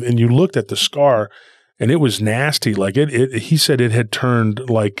 And you looked at the scar, and it was nasty. Like he said it had turned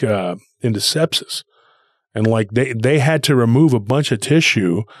like into sepsis. And like they had to remove a bunch of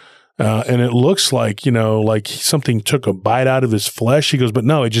tissue, and it looks like, you know, like something took a bite out of his flesh. He goes, but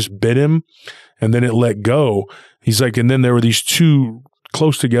no, it just bit him, and then it let go. He's like, and then there were these two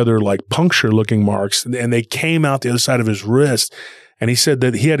close together like puncture looking marks, and they came out the other side of his wrist. And he said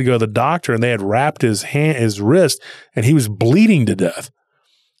that he had to go to the doctor, and they had wrapped his wrist, and he was bleeding to death.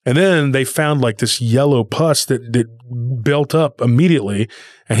 And then they found like this yellow pus that built up immediately.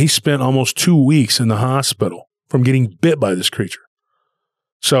 And he spent almost 2 weeks in the hospital from getting bit by this creature.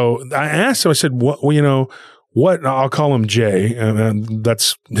 So I asked him, I said, what, I'll call him Jay. And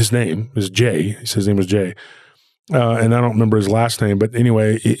that's his name is Jay. He said his name was Jay. And I don't remember his last name, but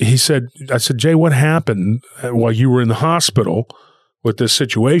anyway, I said, Jay, what happened while you were in the hospital with this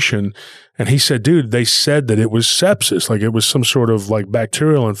situation? And he said, dude, they said that it was sepsis, like it was some sort of like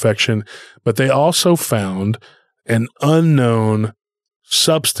bacterial infection, but they also found an unknown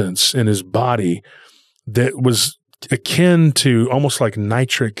substance in his body that was akin to almost like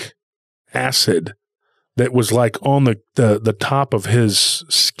nitric acid that was like on the top of his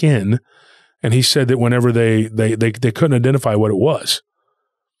skin. And he said that whenever they couldn't identify what it was.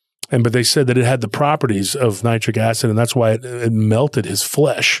 But they said that it had the properties of nitric acid, and that's why it melted his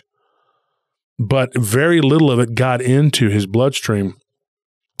flesh. But very little of it got into his bloodstream.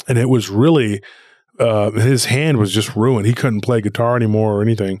 And it was really, his hand was just ruined. He couldn't play guitar anymore or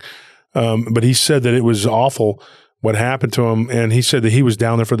anything. But he said that it was awful what happened to him. And he said that he was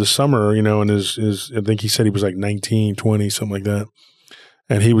down there for the summer, and I think he said he was like 19, 20, something like that.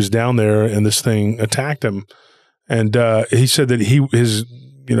 And he was down there and this thing attacked him. And he said that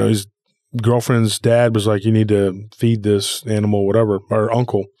his girlfriend's dad was like, you need to feed this animal, whatever, or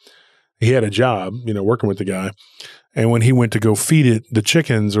uncle. He had a job, working with the guy. And when he went to go feed it the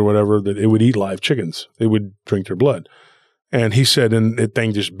chickens or whatever, that it would eat live chickens. It would drink their blood. And he said, and that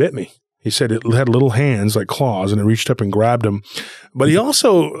thing just bit me. He said it had little hands like claws, and it reached up and grabbed him. But he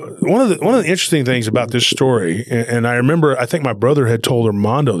also, one of the interesting things about this story, and I remember, I think my brother had told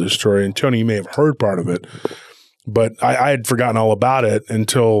Armando this story, and Tony, you may have heard part of it, but I had forgotten all about it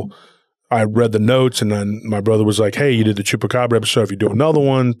until I read the notes, and then my brother was like, hey, you did the Chupacabra episode. If you do another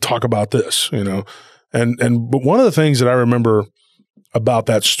one, talk about this, But one of the things that I remember about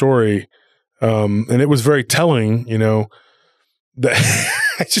that story, and it was very telling, that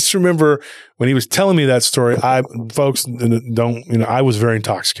I just remember when he was telling me that story, I was very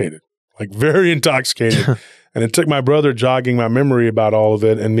intoxicated, like very intoxicated. And it took my brother jogging my memory about all of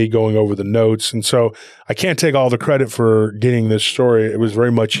it and me going over the notes. And so I can't take all the credit for getting this story. It was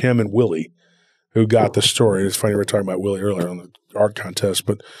very much him and Willie who got the story. It's funny, we were talking about Willie earlier on the art contest,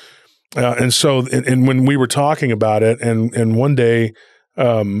 but, and when we were talking about it and one day,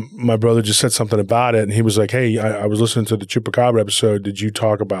 my brother just said something about it, and he was like, hey, I was listening to the Chupacabra episode. Did you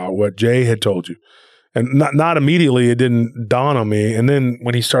talk about what Jay had told you? And not immediately, it didn't dawn on me. And then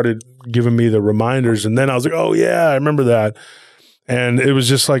when he started giving me the reminders, and then I was like, oh yeah, I remember that. And it was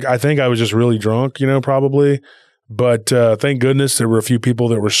just like, I think I was just really drunk, probably. But thank goodness there were a few people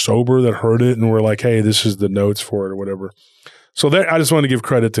that were sober that heard it and were like, hey, this is the notes for it or whatever. So I just want to give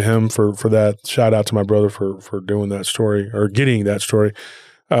credit to him for that. Shout out to my brother for doing that story or getting that story.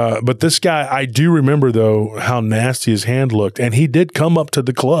 But this guy, I do remember though how nasty his hand looked, and he did come up to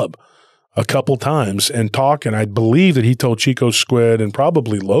the club a couple times and talk. And I believe that he told Chico Squid and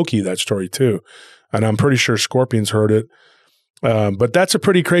probably Loki that story too. And I'm pretty sure Scorpions heard it. But that's a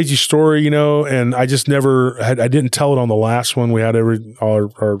pretty crazy story, and I just I didn't tell it on the last one. We had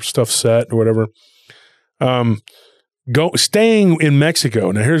all our stuff set or whatever. Staying in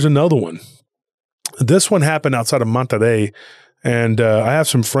Mexico. Now here's another one. This one happened outside of Monterrey, and I have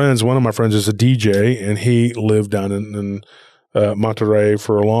some friends. One of my friends is a DJ, and he lived down in Monterrey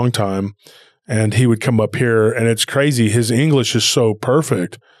for a long time, and he would come up here, and it's crazy. His English is so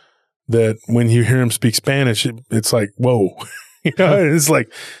perfect that when you hear him speak Spanish, it's like, whoa. It's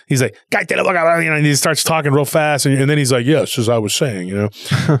like, he's like, and he starts talking real fast. And then he's like, yes, as I was saying,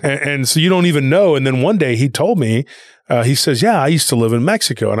 and so you don't even know. And then one day he told me, he says, yeah, I used to live in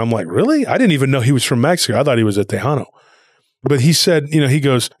Mexico. And I'm like, really? I didn't even know he was from Mexico. I thought he was a Tejano. But he said, he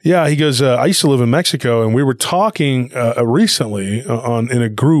goes, I used to live in Mexico, and we were talking recently in a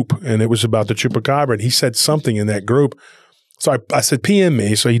group, and it was about the Chupacabra. And he said something in that group. So I said, PM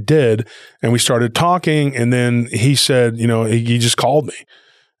me. So he did. And we started talking. And then he said, he just called me.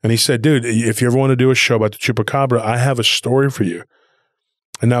 And he said, dude, if you ever want to do a show about the Chupacabra, I have a story for you.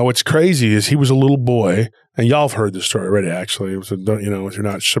 And now what's crazy is he was a little boy. And y'all have heard this story already, actually. It was if you're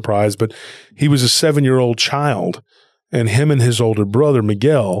not surprised. But he was a 7-year-old child. And him and his older brother,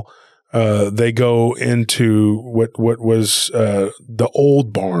 Miguel, they go into what was the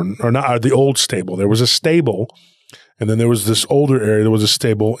old barn, or not the old stable. There was a stable. And then there was this older area, there was a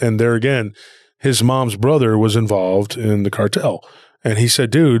stable. And there again, his mom's brother was involved in the cartel. And he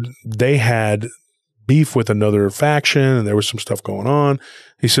said, dude, they had beef with another faction and there was some stuff going on.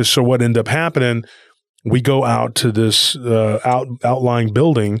 He says, so what ended up happening, we go out to this outlying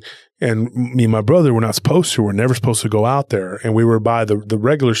building, and me and my brother were not supposed to. We're never supposed to go out there. And we were by the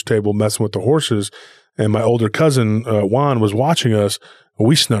regular stable messing with the horses. And my older cousin, Juan, was watching us.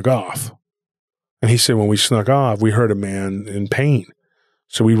 We snuck off. And he said, when we snuck off, we heard a man in pain.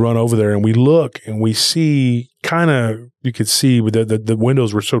 So we run over there and we look and we see you could see the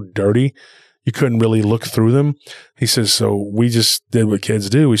windows were so dirty, you couldn't really look through them. He says, so we just did what kids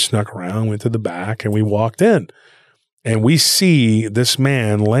do. We snuck around, went to the back, and we walked in. And we see this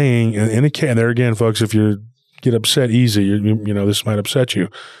man laying in a cage. And there again, folks, if you get upset easy, you know, this might upset you.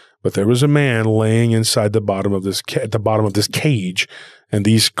 But there was a man laying inside the bottom of this cage, and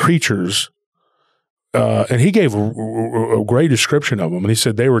these creatures. And he gave a great description of them. And he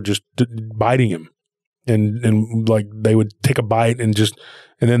said they were just biting him, and like they would take a bite and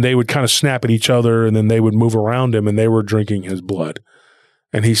then they would kind of snap at each other, and then they would move around him, and they were drinking his blood.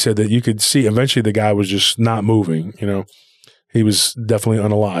 And he said that you could see eventually the guy was just not moving. You know, he was definitely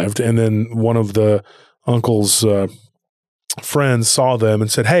unalived. And then one of the uncle's friends saw them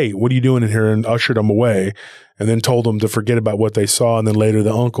and said, "Hey, what are you doing in here?" and ushered them away, and then told them to forget about what they saw. And then later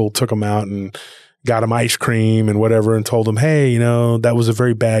the uncle took them out and got him ice cream and whatever, and told him, "Hey, you know, that was a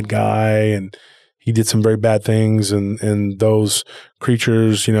very bad guy, and he did some very bad things, and those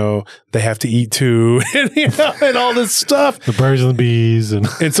creatures, you know, they have to eat too," and, you know, and all this stuff. The birds and the bees. And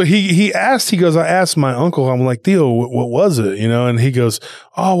so he goes, I asked my uncle, I'm like, "Theo, what was it?" You know, and he goes,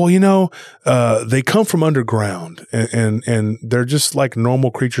 "Oh, well, you know, they come from underground, and they're just like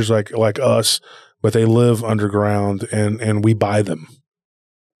normal creatures like us, but they live underground, and we buy them."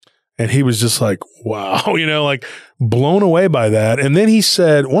 And he was just like, wow, you know, like blown away by that. And then he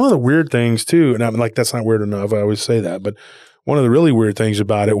said one of the weird things too, and I'm like, that's not weird enough. I always say that. But one of the really weird things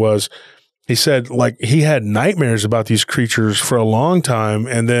about it was he said like he had nightmares about these creatures for a long time.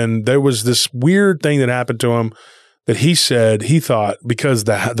 And then there was this weird thing that happened to him that he said he thought because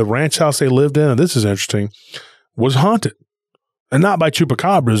the ranch house they lived in, and this is interesting, was haunted. And not by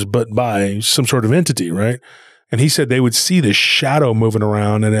chupacabras, but by some sort of entity, right? And he said they would see this shadow moving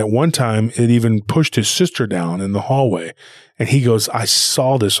around. And at one time, it even pushed his sister down in the hallway. And he goes, "I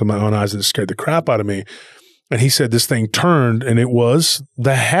saw this with my own eyes and it scared the crap out of me." And he said this thing turned and it was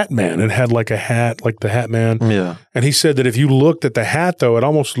the Hat Man. It had like a hat, like the Hat Man. Yeah. And he said that if you looked at the hat, though, it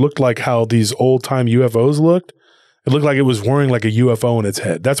almost looked like how these old time UFOs looked. It looked like it was wearing like a UFO in its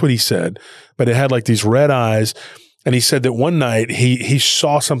head. That's what he said. But it had like these red eyes. And he said that one night he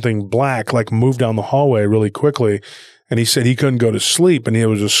saw something black like move down the hallway really quickly. And he said he couldn't go to sleep. And it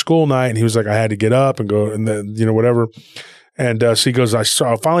was a school night. And he was like, I had to get up and go and then, you know, whatever. And so he goes, I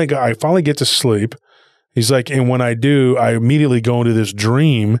finally get to sleep. He's like, and when I do, I immediately go into this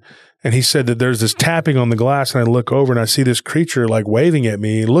dream. And he said that there's this tapping on the glass. And I look over and I see this creature like waving at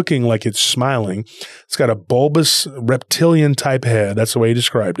me, looking like it's smiling. It's got a bulbous reptilian type head. That's the way he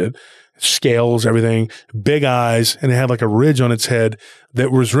described it. Scales, everything, big eyes, and it had like a ridge on its head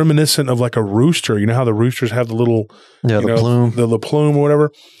that was reminiscent of like a rooster. You know how the roosters have the little, plume, the plume or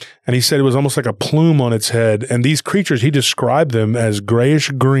whatever. And he said it was almost like a plume on its head. And these creatures, he described them as grayish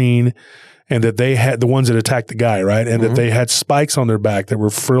green, and that they had the ones that attacked the guy, right? And that they had spikes on their back that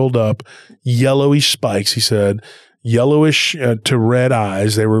were frilled up, yellowish spikes. He said yellowish to red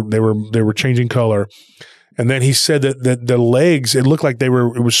eyes. They were changing color. And then he said that the legs, it looked like it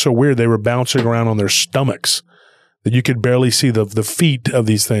was so weird, they were bouncing around on their stomachs, that you could barely see the feet of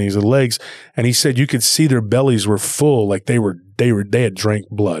these things, the legs. And he said you could see their bellies were full, like they had drank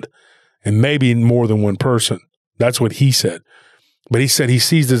blood, and maybe more than one person. That's what he said. But he said he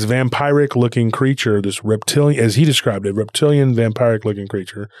sees this vampiric looking creature, this reptilian, as he described it, reptilian vampiric looking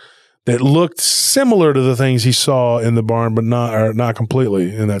creature that looked similar to the things he saw in the barn, but not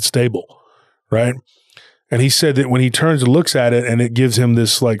completely in that stable, right? And he said that when he turns and looks at it, and it gives him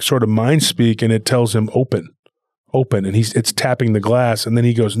this like sort of mind speak, and it tells him open, and it's tapping the glass, and then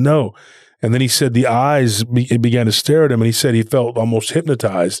he goes no, and then he said the eyes began to stare at him, and he said he felt almost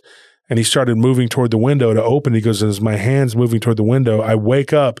hypnotized, and he started moving toward the window to open. He goes, as my hands moving toward the window, I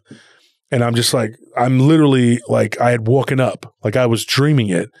wake up, and I'm just like, I'm literally like I had woken up, like I was dreaming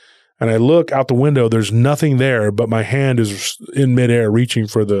it, and I look out the window, there's nothing there, but my hand is in midair reaching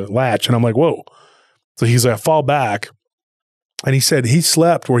for the latch, and I'm like, whoa. So he's like, I fall back. And he said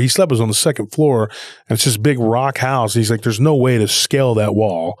where he slept was on the second floor, and it's this big rock house. He's like, there's no way to scale that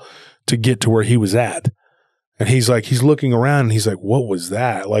wall to get to where he was at. And he's like, he's looking around and he's like, what was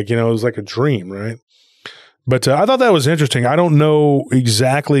that? Like, you know, it was like a dream, right? But I thought that was interesting. I don't know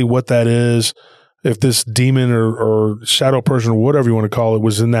exactly what that is. If this demon or shadow person or whatever you want to call it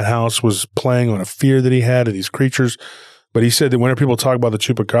was in that house, was playing on a fear that he had of these creatures. But he said that whenever people talk about the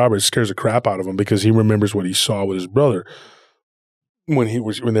chupacabra, it scares the crap out of him because he remembers what he saw with his brother when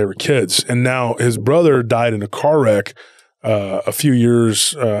they were kids. And now his brother died in a car wreck a few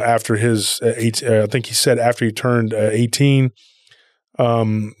years after his I think he said after he turned 18.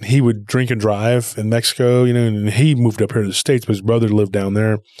 he would drink and drive in Mexico, you know, and he moved up here to the States, but his brother lived down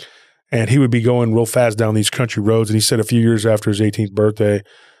there. And he would be going real fast down these country roads. And he said a few years after his 18th birthday,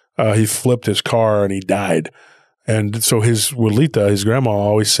 he flipped his car and he died. And so his abuelita, his grandma,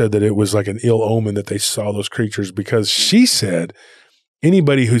 always said that it was like an ill omen that they saw those creatures, because she said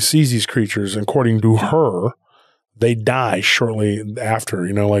anybody who sees these creatures, according to her, they die shortly after,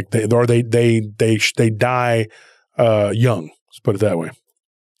 you know, like they die young. Let's put it that way.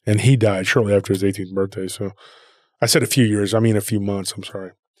 And he died shortly after his 18th birthday. So I said a few years. I mean a few months. I'm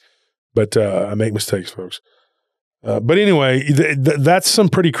sorry. But I make mistakes, folks. But anyway, that's some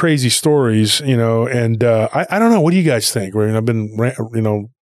pretty crazy stories, you know, and I don't know. What do you guys think? I mean, I've been, you know,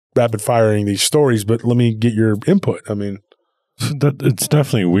 rapid firing these stories, but let me get your input. I mean, it's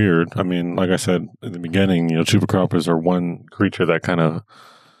definitely weird. I mean, like I said in the beginning, you know, chupacabras are one creature that kind of,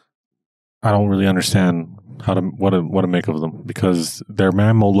 I don't really understand what to make of them, because they're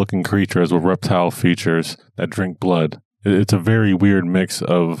mammal-looking creatures with reptile features that drink blood. It's a very weird mix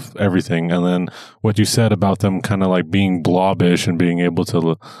of everything. And then what you said about them kind of like being blobbish and being able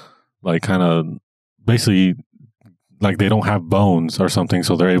to like kind of basically like they don't have bones or something,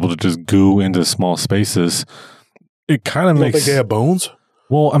 so they're able to just goo into small spaces. It kind of makes... You don't think they have bones?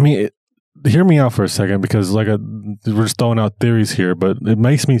 Well, I mean, hear me out for a second, because like we're just throwing out theories here, but it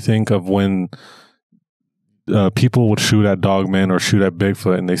makes me think of when people would shoot at dogmen or shoot at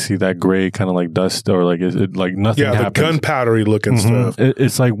Bigfoot and they see that gray kind of like dust or like it like nothing happens. Yeah, the gunpowdery looking stuff.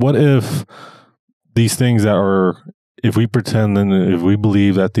 It's like, what if these things that are, if we pretend and if we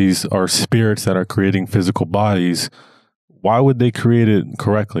believe that these are spirits that are creating physical bodies, why would they create it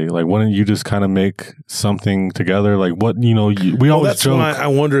correctly? Like, wouldn't you just kind of make something together? Like, what, you know, we always that's joke. Why I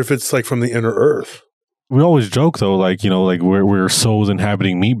wonder if it's like from the inner earth. We always joke though, like, you know, like we're souls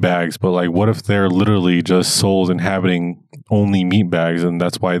inhabiting meat bags, but like, what if they're literally just souls inhabiting only meat bags, and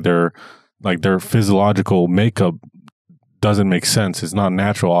that's why they're like their physiological makeup doesn't make sense. It's not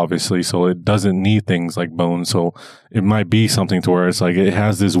natural, obviously, so it doesn't need things like bones. So it might be something to where it's like it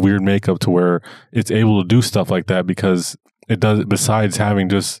has this weird makeup to where it's able to do stuff like that because it does. Besides having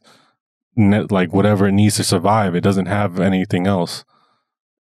just like whatever it needs to survive, it doesn't have anything else.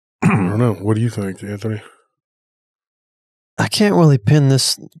 I don't know. What do you think, Anthony? I can't really pin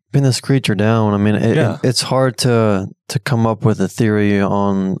this creature down. I mean, it's hard to come up with a theory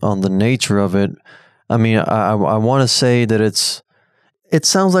on the nature of it. I mean, I want to say that it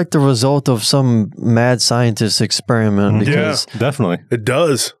sounds like the result of some mad scientist experiment. Because, yeah, definitely, it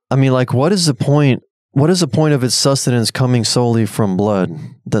does. I mean, like, what is the point? What is the point of its sustenance coming solely from blood?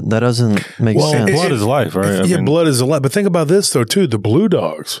 That doesn't make sense. Blood is life, right? Yeah, blood is life. But think about this though, too. The blue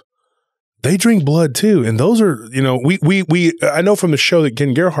dogs, they drink blood too, and those are, you know, we I know from the show that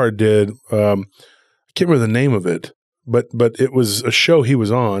Ken Gerhard did. I can't remember the name of it, but it was a show he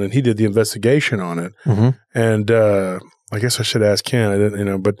was on, and he did the investigation on it. And I guess I should ask Ken. I didn't, you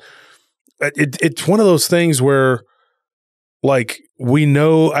know, but it's one of those things where, like, we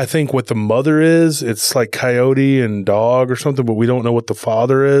know, I think, what the mother is. It's like coyote and dog or something, but we don't know what the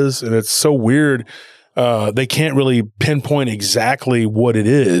father is. And it's so weird. They can't really pinpoint exactly what it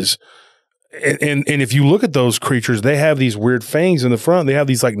is. And if you look at those creatures, they have these weird fangs in the front. They have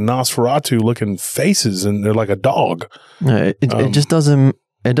these like Nosferatu looking faces, and they're like a dog. Yeah, it just doesn't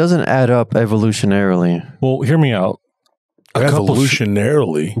add up evolutionarily. Well, hear me out.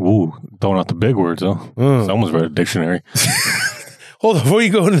 Evolutionarily. Ooh, throwing out the big words, though. Someone's read a dictionary. Hold on, before you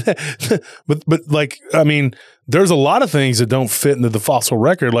go into that, but like, I mean, there's a lot of things that don't fit into the fossil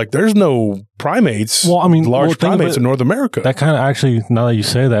record. Like, there's no primates. Well, I mean, large primates in North America. That kind of actually, now that you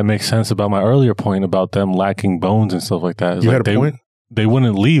say that, makes sense about my earlier point about them lacking bones and stuff like that. It's you like had a point? They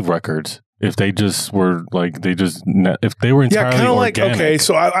wouldn't leave records if they just were like, if they were entirely kind of organic. like, okay,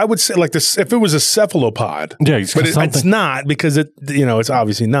 so I would say like this, if it was a cephalopod. Yeah, but it's not, because it, you know, it's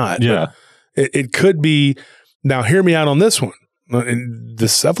obviously not. Yeah. It could be. Now, hear me out on this one. The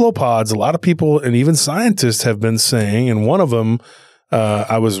cephalopods, a lot of people and even scientists have been saying, and one of them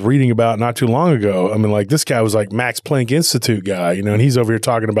I was reading about not too long ago. I mean, like, this guy was like Max Planck Institute guy, you know, and he's over here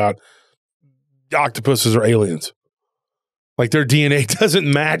talking about octopuses are aliens. Like, their DNA doesn't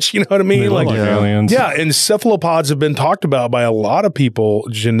match, you know what I mean? Like aliens. Yeah, and cephalopods have been talked about by a lot of people,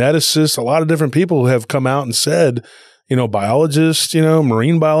 geneticists, a lot of different people who have come out and said, you know, biologists, you know,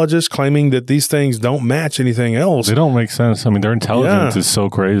 marine biologists, claiming that these things don't match anything else. They don't make sense. I mean, their intelligence is so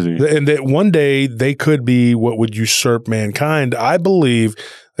crazy. And that one day they could be what would usurp mankind. I believe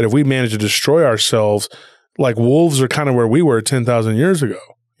that if we manage to destroy ourselves, like wolves are kind of where we were 10,000 years ago.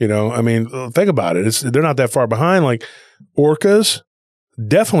 You know, I mean, think about it. They're not that far behind. Like, orcas,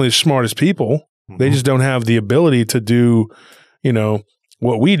 definitely the smartest people. They just don't have the ability to do, you know,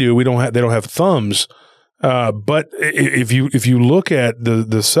 what we do. They don't have thumbs. But if you look at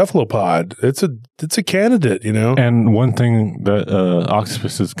the cephalopod, it's a candidate, you know. And one thing that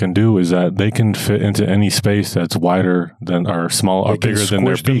octopuses can do is that they can fit into any space that's wider than or small or bigger than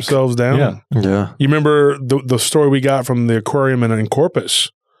their beak. Themselves down. Yeah. You remember the story we got from the aquarium in Corpus?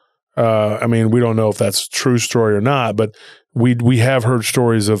 I mean, we don't know if that's a true story or not, but we have heard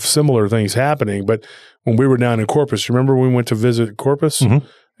stories of similar things happening. But when we were down in Corpus, remember when we went to visit Corpus? Mm-hmm.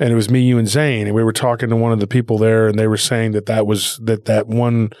 And it was me, you, and Zane, and we were talking to one of the people there, and they were saying that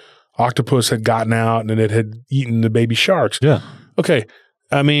one octopus had gotten out and it had eaten the baby sharks. Yeah. Okay.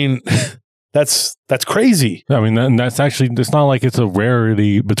 I mean, that's crazy. I mean, and that's actually, it's not like it's a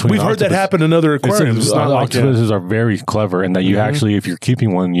rarity between. We've heard that happen in other aquariums. It's not octopuses are very clever, and that you actually, if you're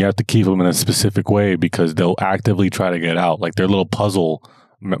keeping one, you have to keep them in a specific way because they'll actively try to get out. Like they're little puzzle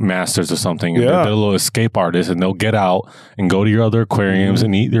masters or something. And they're little escape artists, and they'll get out and go to your other aquariums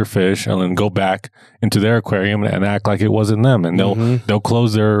and eat your fish, and then go back into their aquarium and act like it wasn't them. And they'll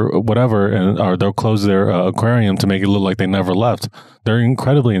close their whatever, or they'll close their aquarium to make it look like they never left. They're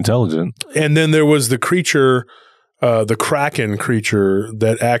incredibly intelligent. And then there was the creature, the kraken creature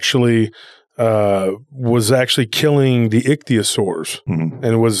that actually was actually killing the ichthyosaurs,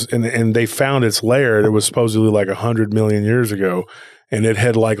 and they found its lair. It was supposedly like 100 million years ago. And it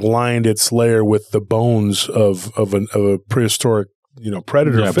had like lined its lair with the bones of a prehistoric, you know,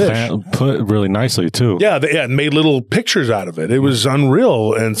 predator fish. Put really nicely too. Yeah, they made little pictures out of it. It was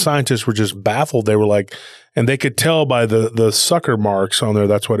unreal, and scientists were just baffled. They were like, and they could tell by the sucker marks on there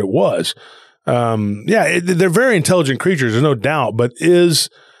that's what it was. They're very intelligent creatures, there's no doubt. But is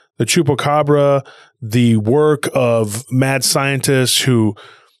the Chupacabra the work of mad scientists who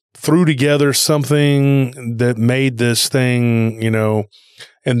threw together something that made this thing, you know,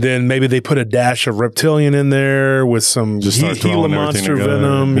 and then maybe they put a dash of reptilian in there with some Gila monster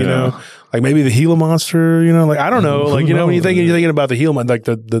venom, you know, like maybe the Gila monster, you know, like, I don't know, like, you know, when you're thinking about the Gila, like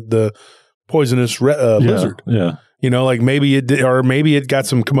the poisonous lizard. Yeah. You know, like maybe it did, or maybe it got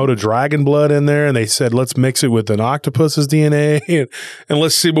some Komodo dragon blood in there, and they said, let's mix it with an octopus's DNA and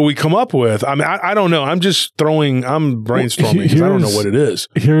let's see what we come up with. I mean, I don't know. I'm brainstorming because I don't know what it is.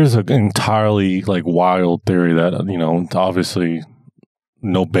 Here's an entirely like wild theory that, you know, obviously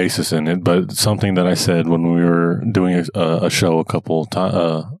no basis in it, but something that I said when we were doing a show a couple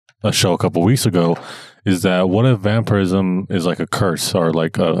weeks ago is that what if vampirism is like a curse or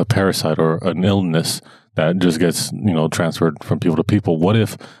like a parasite or an illness that just gets, you know, transferred from people to people? What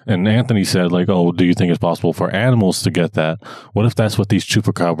if, and Anthony said, like, oh, do you think it's possible for animals to get that? What if that's what these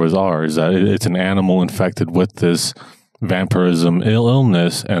chupacabras are, is that it's an animal infected with this vampirism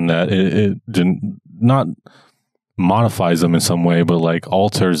illness, and that it not modifies them in some way, but like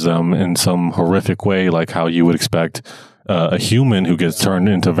alters them in some horrific way, like how you would expect a human who gets turned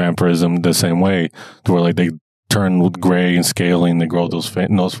into vampirism the same way, to where like they turn gray and scaly and they grow those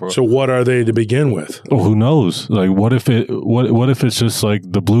nose for. So what are they to begin with? Oh, who knows? Like what if it's just like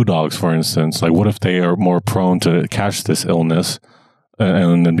the blue dogs, for instance? Like what if they are more prone to catch this illness,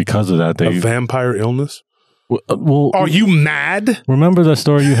 and then because of that, a vampire illness? Well, are you mad? Remember that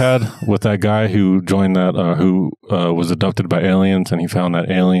story you had with that guy who joined that, who was abducted by aliens, and he found that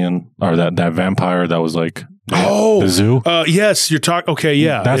alien or that vampire that was like the zoo? Yes, you're talking. Okay,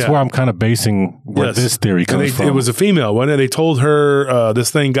 yeah, that's where I'm kind of basing where this theory comes from. It was a female, wasn't it? They told her this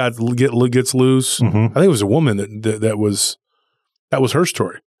thing gets loose. I think it was a woman that was her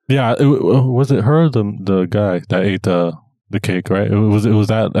story. Yeah, was it her or the guy that ate the cake, right? It was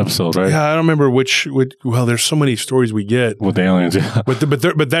that episode, right? Yeah, I don't remember which. Well, there's so many stories we get with the aliens. Yeah, but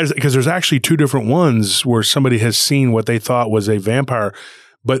that's because there's actually two different ones where somebody has seen what they thought was a vampire,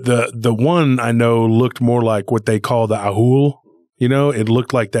 but the one I know looked more like what they call the ahul. You know, it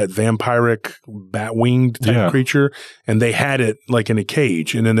looked like that vampiric bat-winged type creature, and they had it like in a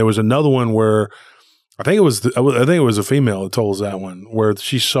cage. And then there was another one where I think it was a female that told us that one, where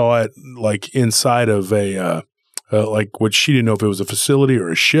she saw it like inside of a. Like what she didn't know if it was a facility or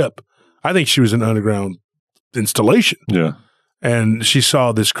a ship. I think she was an underground installation. Yeah. And she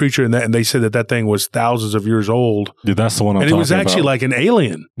saw this creature, and they said that thing was thousands of years old. Yeah, that's the one I'm talking about. And it was actually like an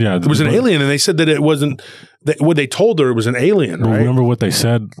alien. Yeah. It was an alien, and they said that it wasn't, what they told her it was an alien, right? Remember what they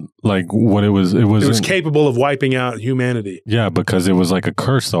said? Like what it was? It was capable of wiping out humanity. Yeah, because it was like a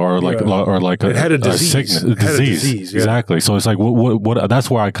curse or like it had a disease. Sickness, a disease. Exactly. So it's like, what that's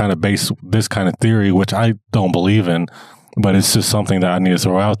where I kind of base this kind of theory, which I don't believe in. But it's just something that I need to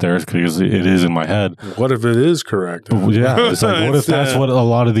throw out there because it is in my head. What if it is correct? Yeah. It's like, what if that's what a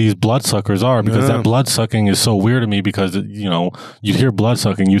lot of these bloodsuckers are? Because that blood sucking is so weird to me because, you know, you hear blood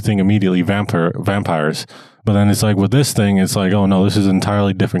sucking, you think immediately vampires. But then it's like with this thing, it's like, oh no, this is an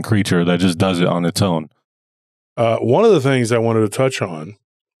entirely different creature that just does it on its own. One of the things I wanted to touch on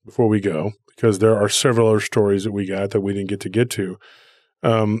before we go, because there are several other stories that we got that we didn't get to,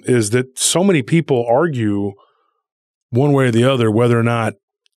 is that so many people argue one way or the other whether or not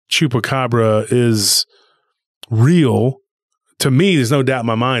Chupacabra is real. To me, there's no doubt in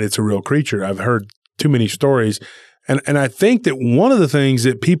my mind it's a real creature. I've heard too many stories. And I think that one of the things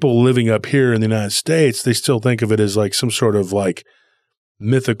that people living up here in the United States, they still think of it as like some sort of like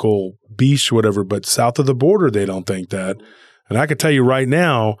mythical beast or whatever, but south of the border, they don't think that. And I can tell you right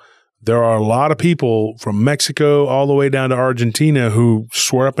now, there are a lot of people from Mexico all the way down to Argentina who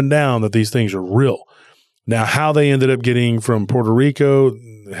swear up and down that these things are real. Now, how they ended up getting from Puerto Rico,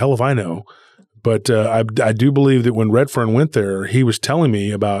 hell if I know. But I do believe that when Redfern went there, he was telling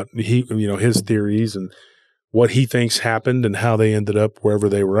me about his theories and what he thinks happened and how they ended up wherever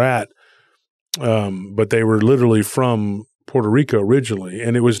they were at. But they were literally from Puerto Rico originally,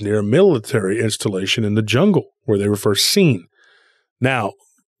 and it was near a military installation in the jungle where they were first seen. Now,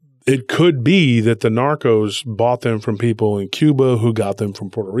 it could be that the narcos bought them from people in Cuba who got them from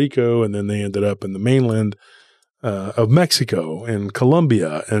Puerto Rico, and then they ended up in the mainland of Mexico and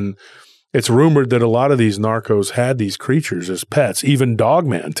Colombia. And it's rumored that a lot of these narcos had these creatures as pets, even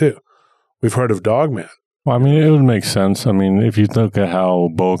Dogman too. We've heard of Dogman. Well, I mean, it would make sense. I mean, if you look at how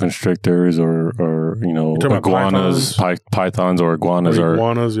boa constrictors or iguanas, pythons or iguanas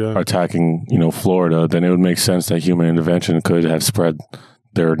are attacking, Florida, then it would make sense that human intervention could have spread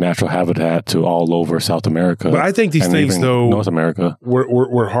their natural habitat to all over South America. But I think these things, though, North America,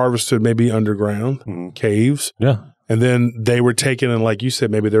 were harvested maybe underground, caves. Yeah. And then they were taken and, like you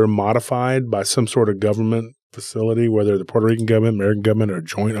said, maybe they were modified by some sort of government facility, whether the Puerto Rican government, American government, or a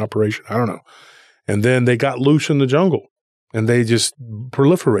joint operation. I don't know. And then they got loose in the jungle and they just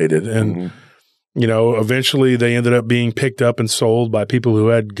proliferated. And, eventually they ended up being picked up and sold by people who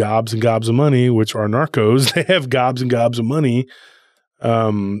had gobs and gobs of money, which are narcos. They have gobs and gobs of money.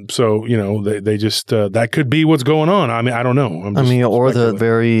 So, they just, that could be what's going on. I mean, I don't know. Or the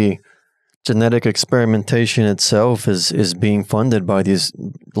very genetic experimentation itself is being funded by these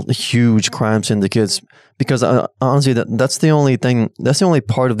huge crime syndicates. Because honestly, that's the only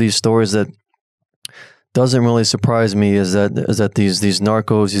part of these stories that doesn't really surprise me is that these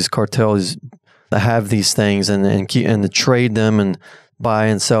narcos, these cartels that have these things and to trade them and buy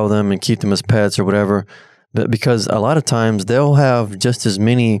and sell them and keep them as pets or whatever. But because a lot of times they'll have just as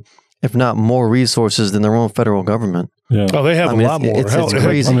many, if not more, resources than their own federal government. Yeah. Oh, they have a lot more. It's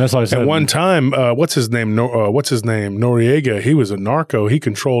crazy. I mean, that's what I said. At one time, what's his name? Noriega. He was a narco. He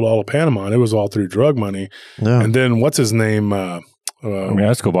controlled all of Panama. And it was all through drug money. Yeah. And then what's his name?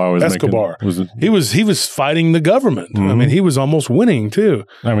 Escobar was he was fighting the government. Mm-hmm. I mean, he was almost winning too.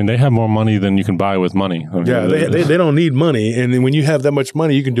 I mean, they have more money than you can buy with money. They don't need money, and when you have that much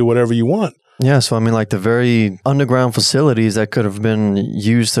money, you can do whatever you want. Yeah, so I mean, like the very underground facilities that could have been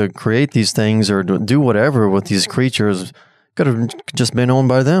used to create these things or do whatever with these creatures could have just been owned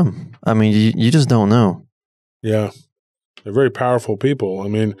by them. I mean, you just don't know. Yeah, they're very powerful people. I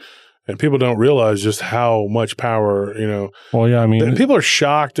mean. And people don't realize just how much power, Well, yeah, I mean, people are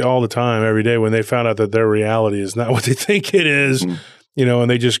shocked all the time, every day, when they found out that their reality is not what they think it is, and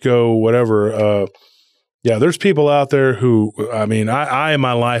they just go whatever. There's people out there who, I mean, I in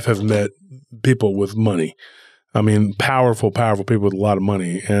my life have met people with money. I mean, powerful people with a lot of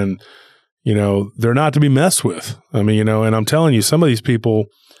money, and they're not to be messed with. I mean, and I'm telling you, some of these people.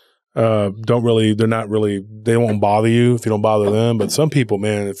 They won't bother you if you don't bother them. But some people,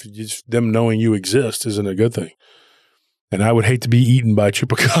 man, if them knowing you exist isn't a good thing. And I would hate to be eaten by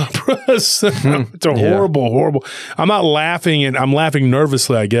chupacabras. It's a horrible. I'm not laughing, and I'm laughing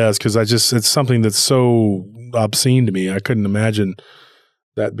nervously, I guess, because it's something that's so obscene to me. I couldn't imagine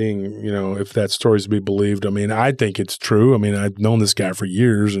that being, if that story's to be believed. I mean, I think it's true. I mean, I've known this guy for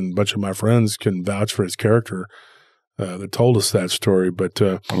years, and a bunch of my friends can vouch for his character. That told us that story, but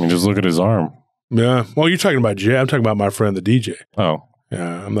I mean, just look at his arm. Yeah. Well, you're talking about Jay. I'm talking about my friend, the DJ. Oh,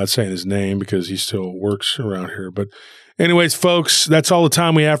 yeah. I'm not saying his name because he still works around here. But, anyways, folks, that's all the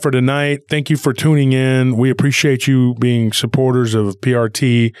time we have for tonight. Thank you for tuning in. We appreciate you being supporters of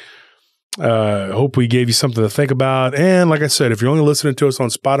PRT. Hope we gave you something to think about. And like I said, if you're only listening to us on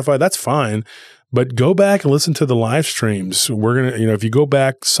Spotify, that's fine. But go back and listen to the live streams. We're gonna, if you go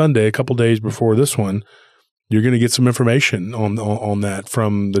back Sunday, a couple days before this one. You're going to get some information on that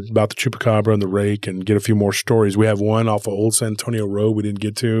about the Chupacabra and the rake, and get a few more stories. We have one off of Old San Antonio Road we didn't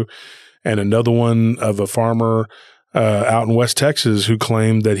get to, and another one of a farmer out in West Texas who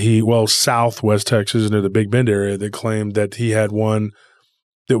claimed that southwest Texas near the Big Bend area, that claimed that he had one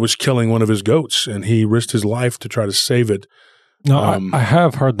that was killing one of his goats, and he risked his life to try to save it. No, I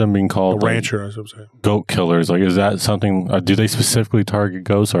have heard them being called a rancher, I suppose. Goat killers. Like, is that something? Do they specifically target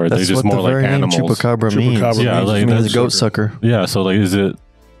goats, or are they just more like animals? Chupacabra means. Yeah, Like, it means a goat sucker. Yeah, so like, is it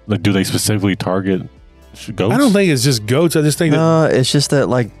like, do they specifically target goats? I don't think it's just goats. I just think it's just that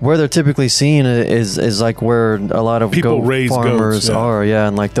like where they're typically seen is like where a lot of people goat raise farmers goats, are,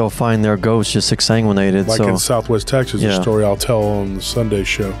 and like they'll find their goats just exsanguinated. like in Southwest Texas, a story I'll tell on the Sunday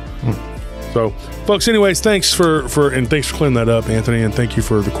show. So, folks, anyways, thanks for clearing that up, Anthony, and thank you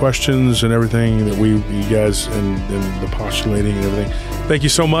for the questions and everything that you guys and the postulating and everything. Thank you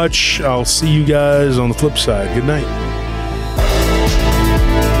so much. I'll see you guys on the flip side. Good night.